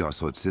you and your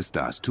sword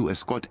sisters to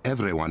escort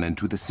everyone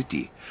into the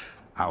city.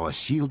 Our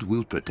shield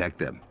will protect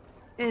them.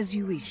 As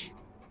you wish.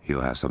 You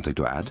have something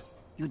to add?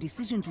 Your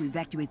decision to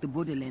evacuate the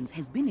borderlands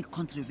has been a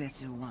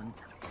controversial one.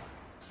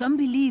 Some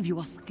believe you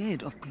are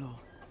scared of Claw.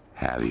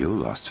 Have you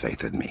lost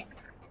faith in me?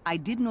 I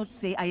did not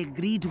say I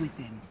agreed with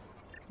them.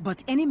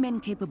 But any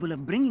men capable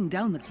of bringing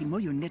down the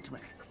Kimoyo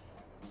network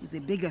is a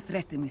bigger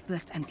threat than we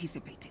first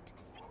anticipated.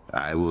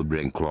 I will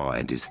bring Claw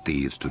and his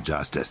thieves to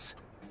justice.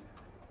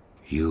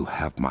 You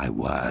have my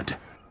word.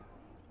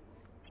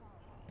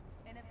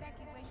 An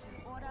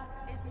evacuation order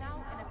is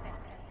now in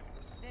effect.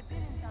 The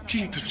Binnins on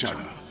King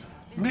T'Challa,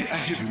 may I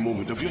have a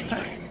moment of your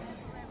time?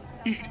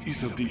 It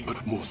is of the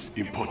utmost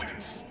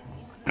importance.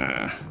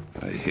 I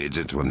hate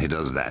it when he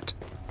does that.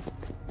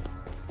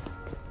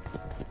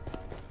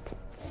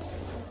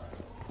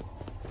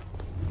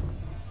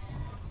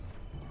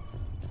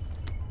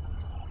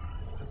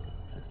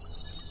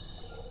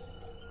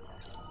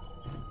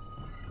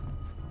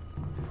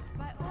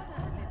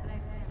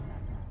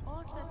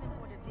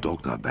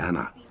 Dr.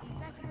 Banner,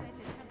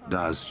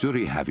 does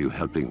Shuri have you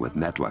helping with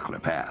network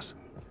repairs?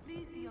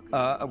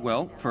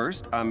 Well,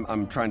 first,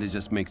 I'm trying to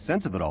just make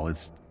sense of it all.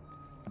 It's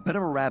a bit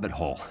of a rabbit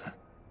hole.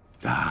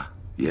 Ah,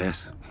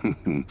 yes.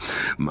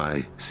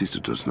 My sister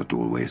does not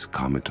always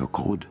comment her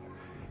code.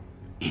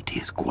 It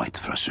is quite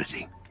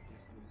frustrating.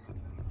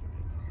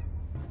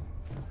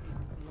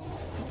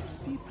 Did you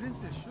see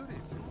Princess Shuri?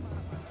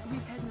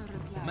 We've had no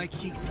reply. My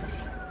king.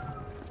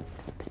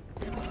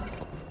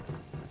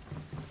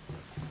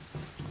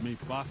 May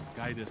Bast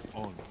guide us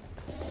on.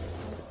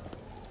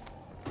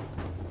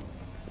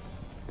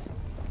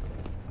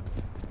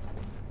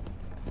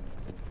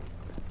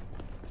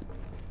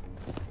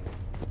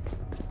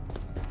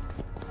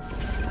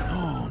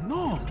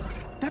 No,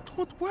 that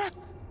won't work.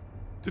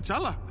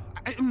 T'Challa,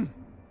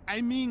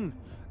 I mean,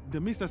 the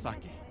Mr.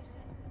 Saki.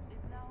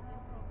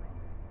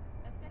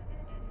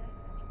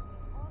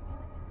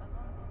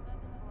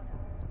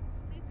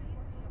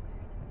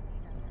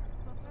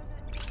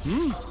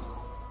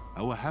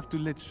 I will have to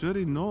let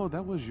Shuri know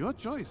that was your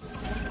choice.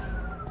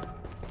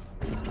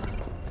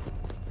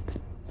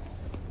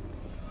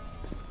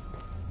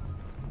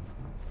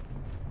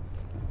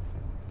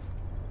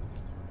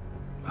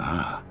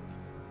 Ah,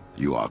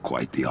 you are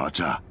quite the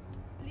archer.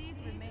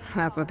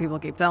 That's what people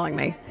keep telling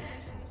me.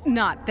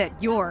 Not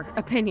that your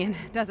opinion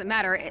doesn't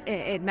matter.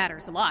 It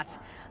matters a lot.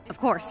 Of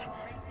course.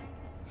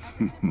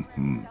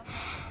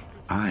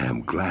 I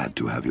am glad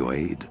to have your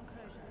aid.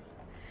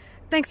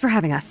 Thanks for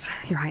having us,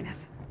 Your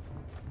Highness.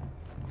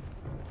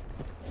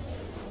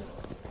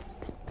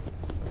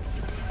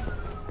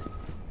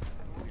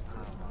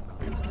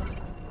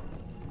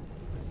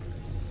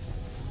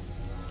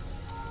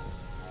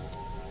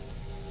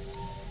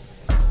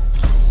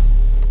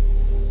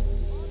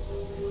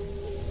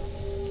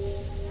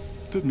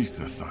 The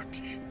Mr.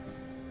 Saki,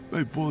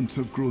 my bonds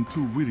have grown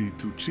too weary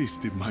to chase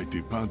the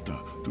mighty panther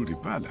to the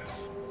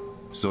palace.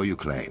 So you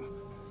claim.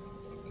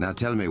 Now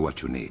tell me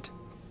what you need.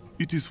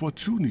 It is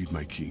what you need,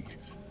 my king.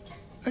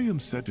 I am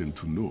saddened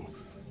to know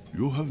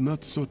you have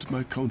not sought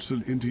my counsel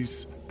in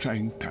these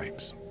trying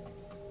times.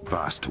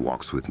 Bast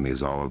walks with me,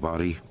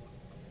 Zawabari.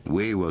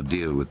 We will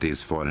deal with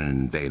these foreign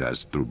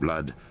invaders through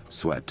blood,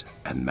 sweat,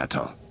 and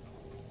metal.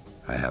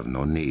 I have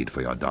no need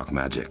for your dark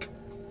magic.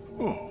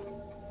 Oh.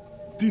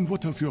 Then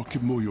what of your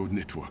Kimoyo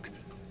network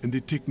and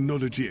the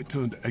technology it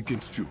turned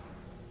against you?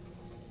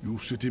 You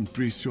should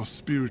embrace your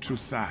spiritual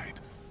side,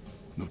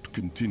 not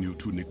continue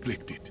to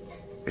neglect it.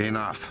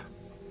 Enough.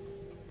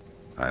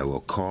 I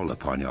will call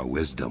upon your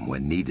wisdom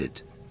when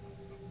needed.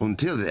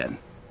 Until then,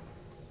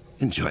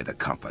 enjoy the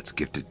comforts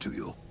gifted to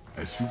you.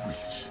 As you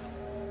wish.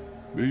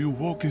 May you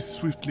walk as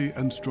swiftly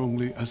and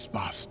strongly as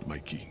Bast, my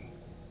king.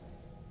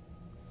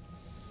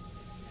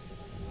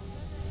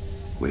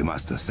 We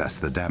must assess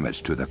the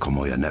damage to the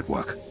Kimoyo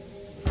network.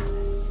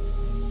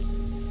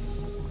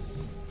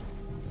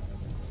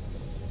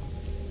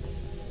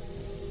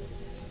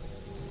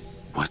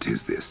 What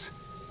is this?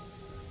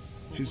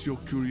 Has your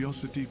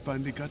curiosity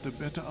finally got the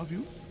better of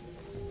you?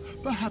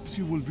 Perhaps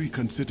you will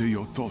reconsider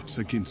your thoughts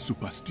against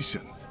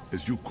superstition,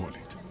 as you call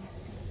it.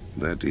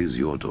 That is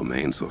your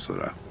domain,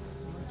 sorcerer.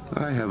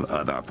 I have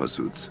other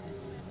pursuits.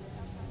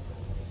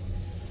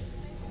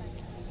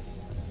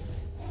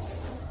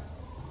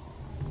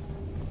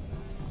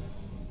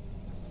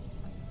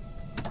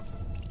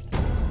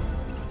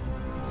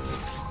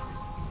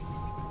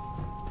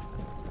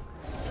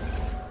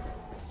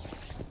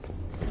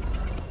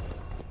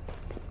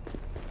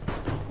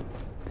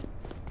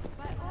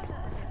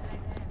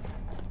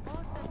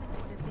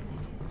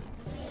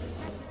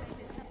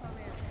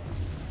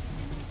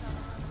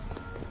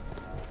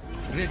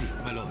 Ready,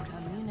 my lord.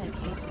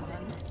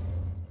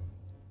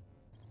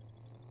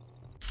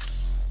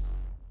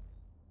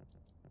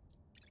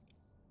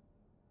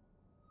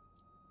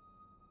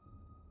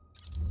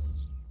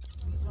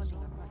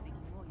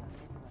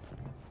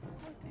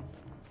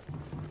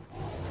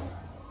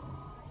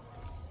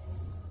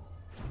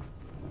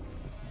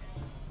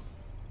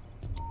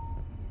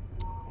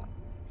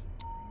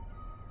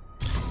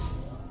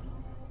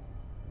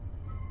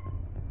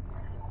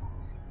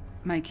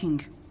 My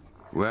king.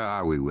 Where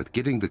are we with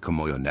getting the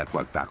Kimoyo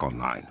network back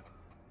online?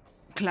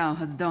 Clow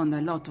has done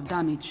a lot of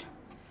damage.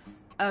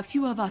 A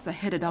few of us are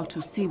headed out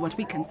to see what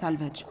we can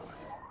salvage.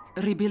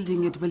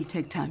 Rebuilding it will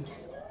take time.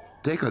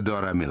 Take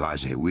Adora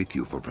Milaje with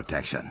you for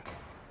protection.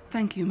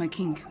 Thank you, my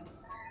king.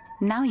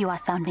 Now you are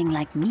sounding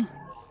like me.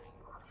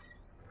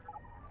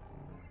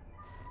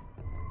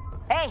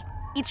 Hey,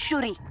 it's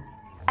Shuri.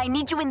 I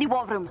need you in the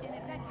war room.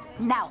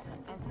 Now.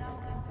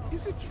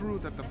 Is it true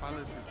that the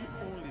palace is the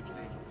only place?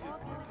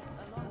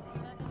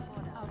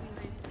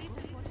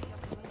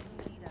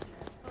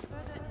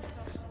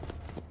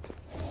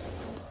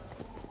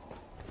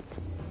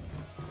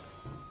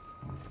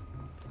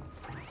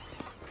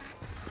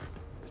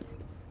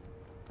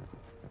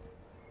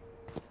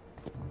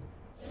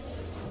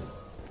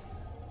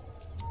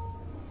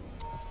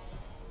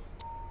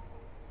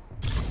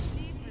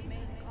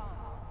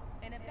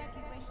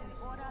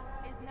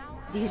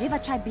 The River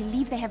Tribe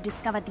believe they have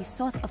discovered the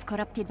source of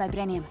corrupted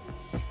vibranium.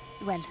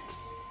 Well,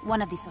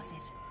 one of the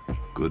sources.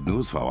 Good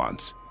news for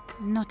once.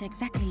 Not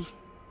exactly.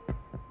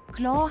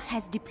 Claw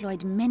has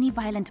deployed many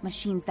violent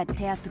machines that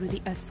tear through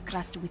the Earth's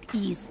crust with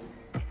ease.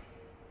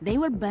 They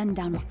will burn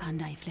down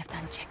Wakanda if left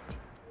unchecked.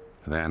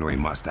 Then we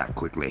must act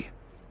quickly.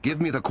 Give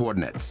me the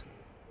coordinates.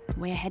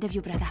 Way ahead of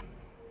you, brother.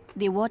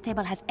 The war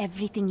table has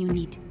everything you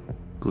need.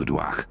 Good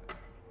work.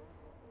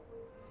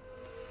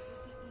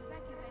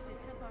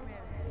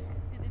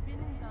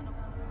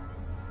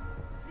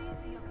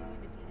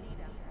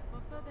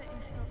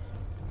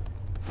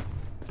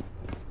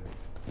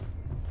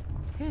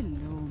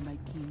 Hello.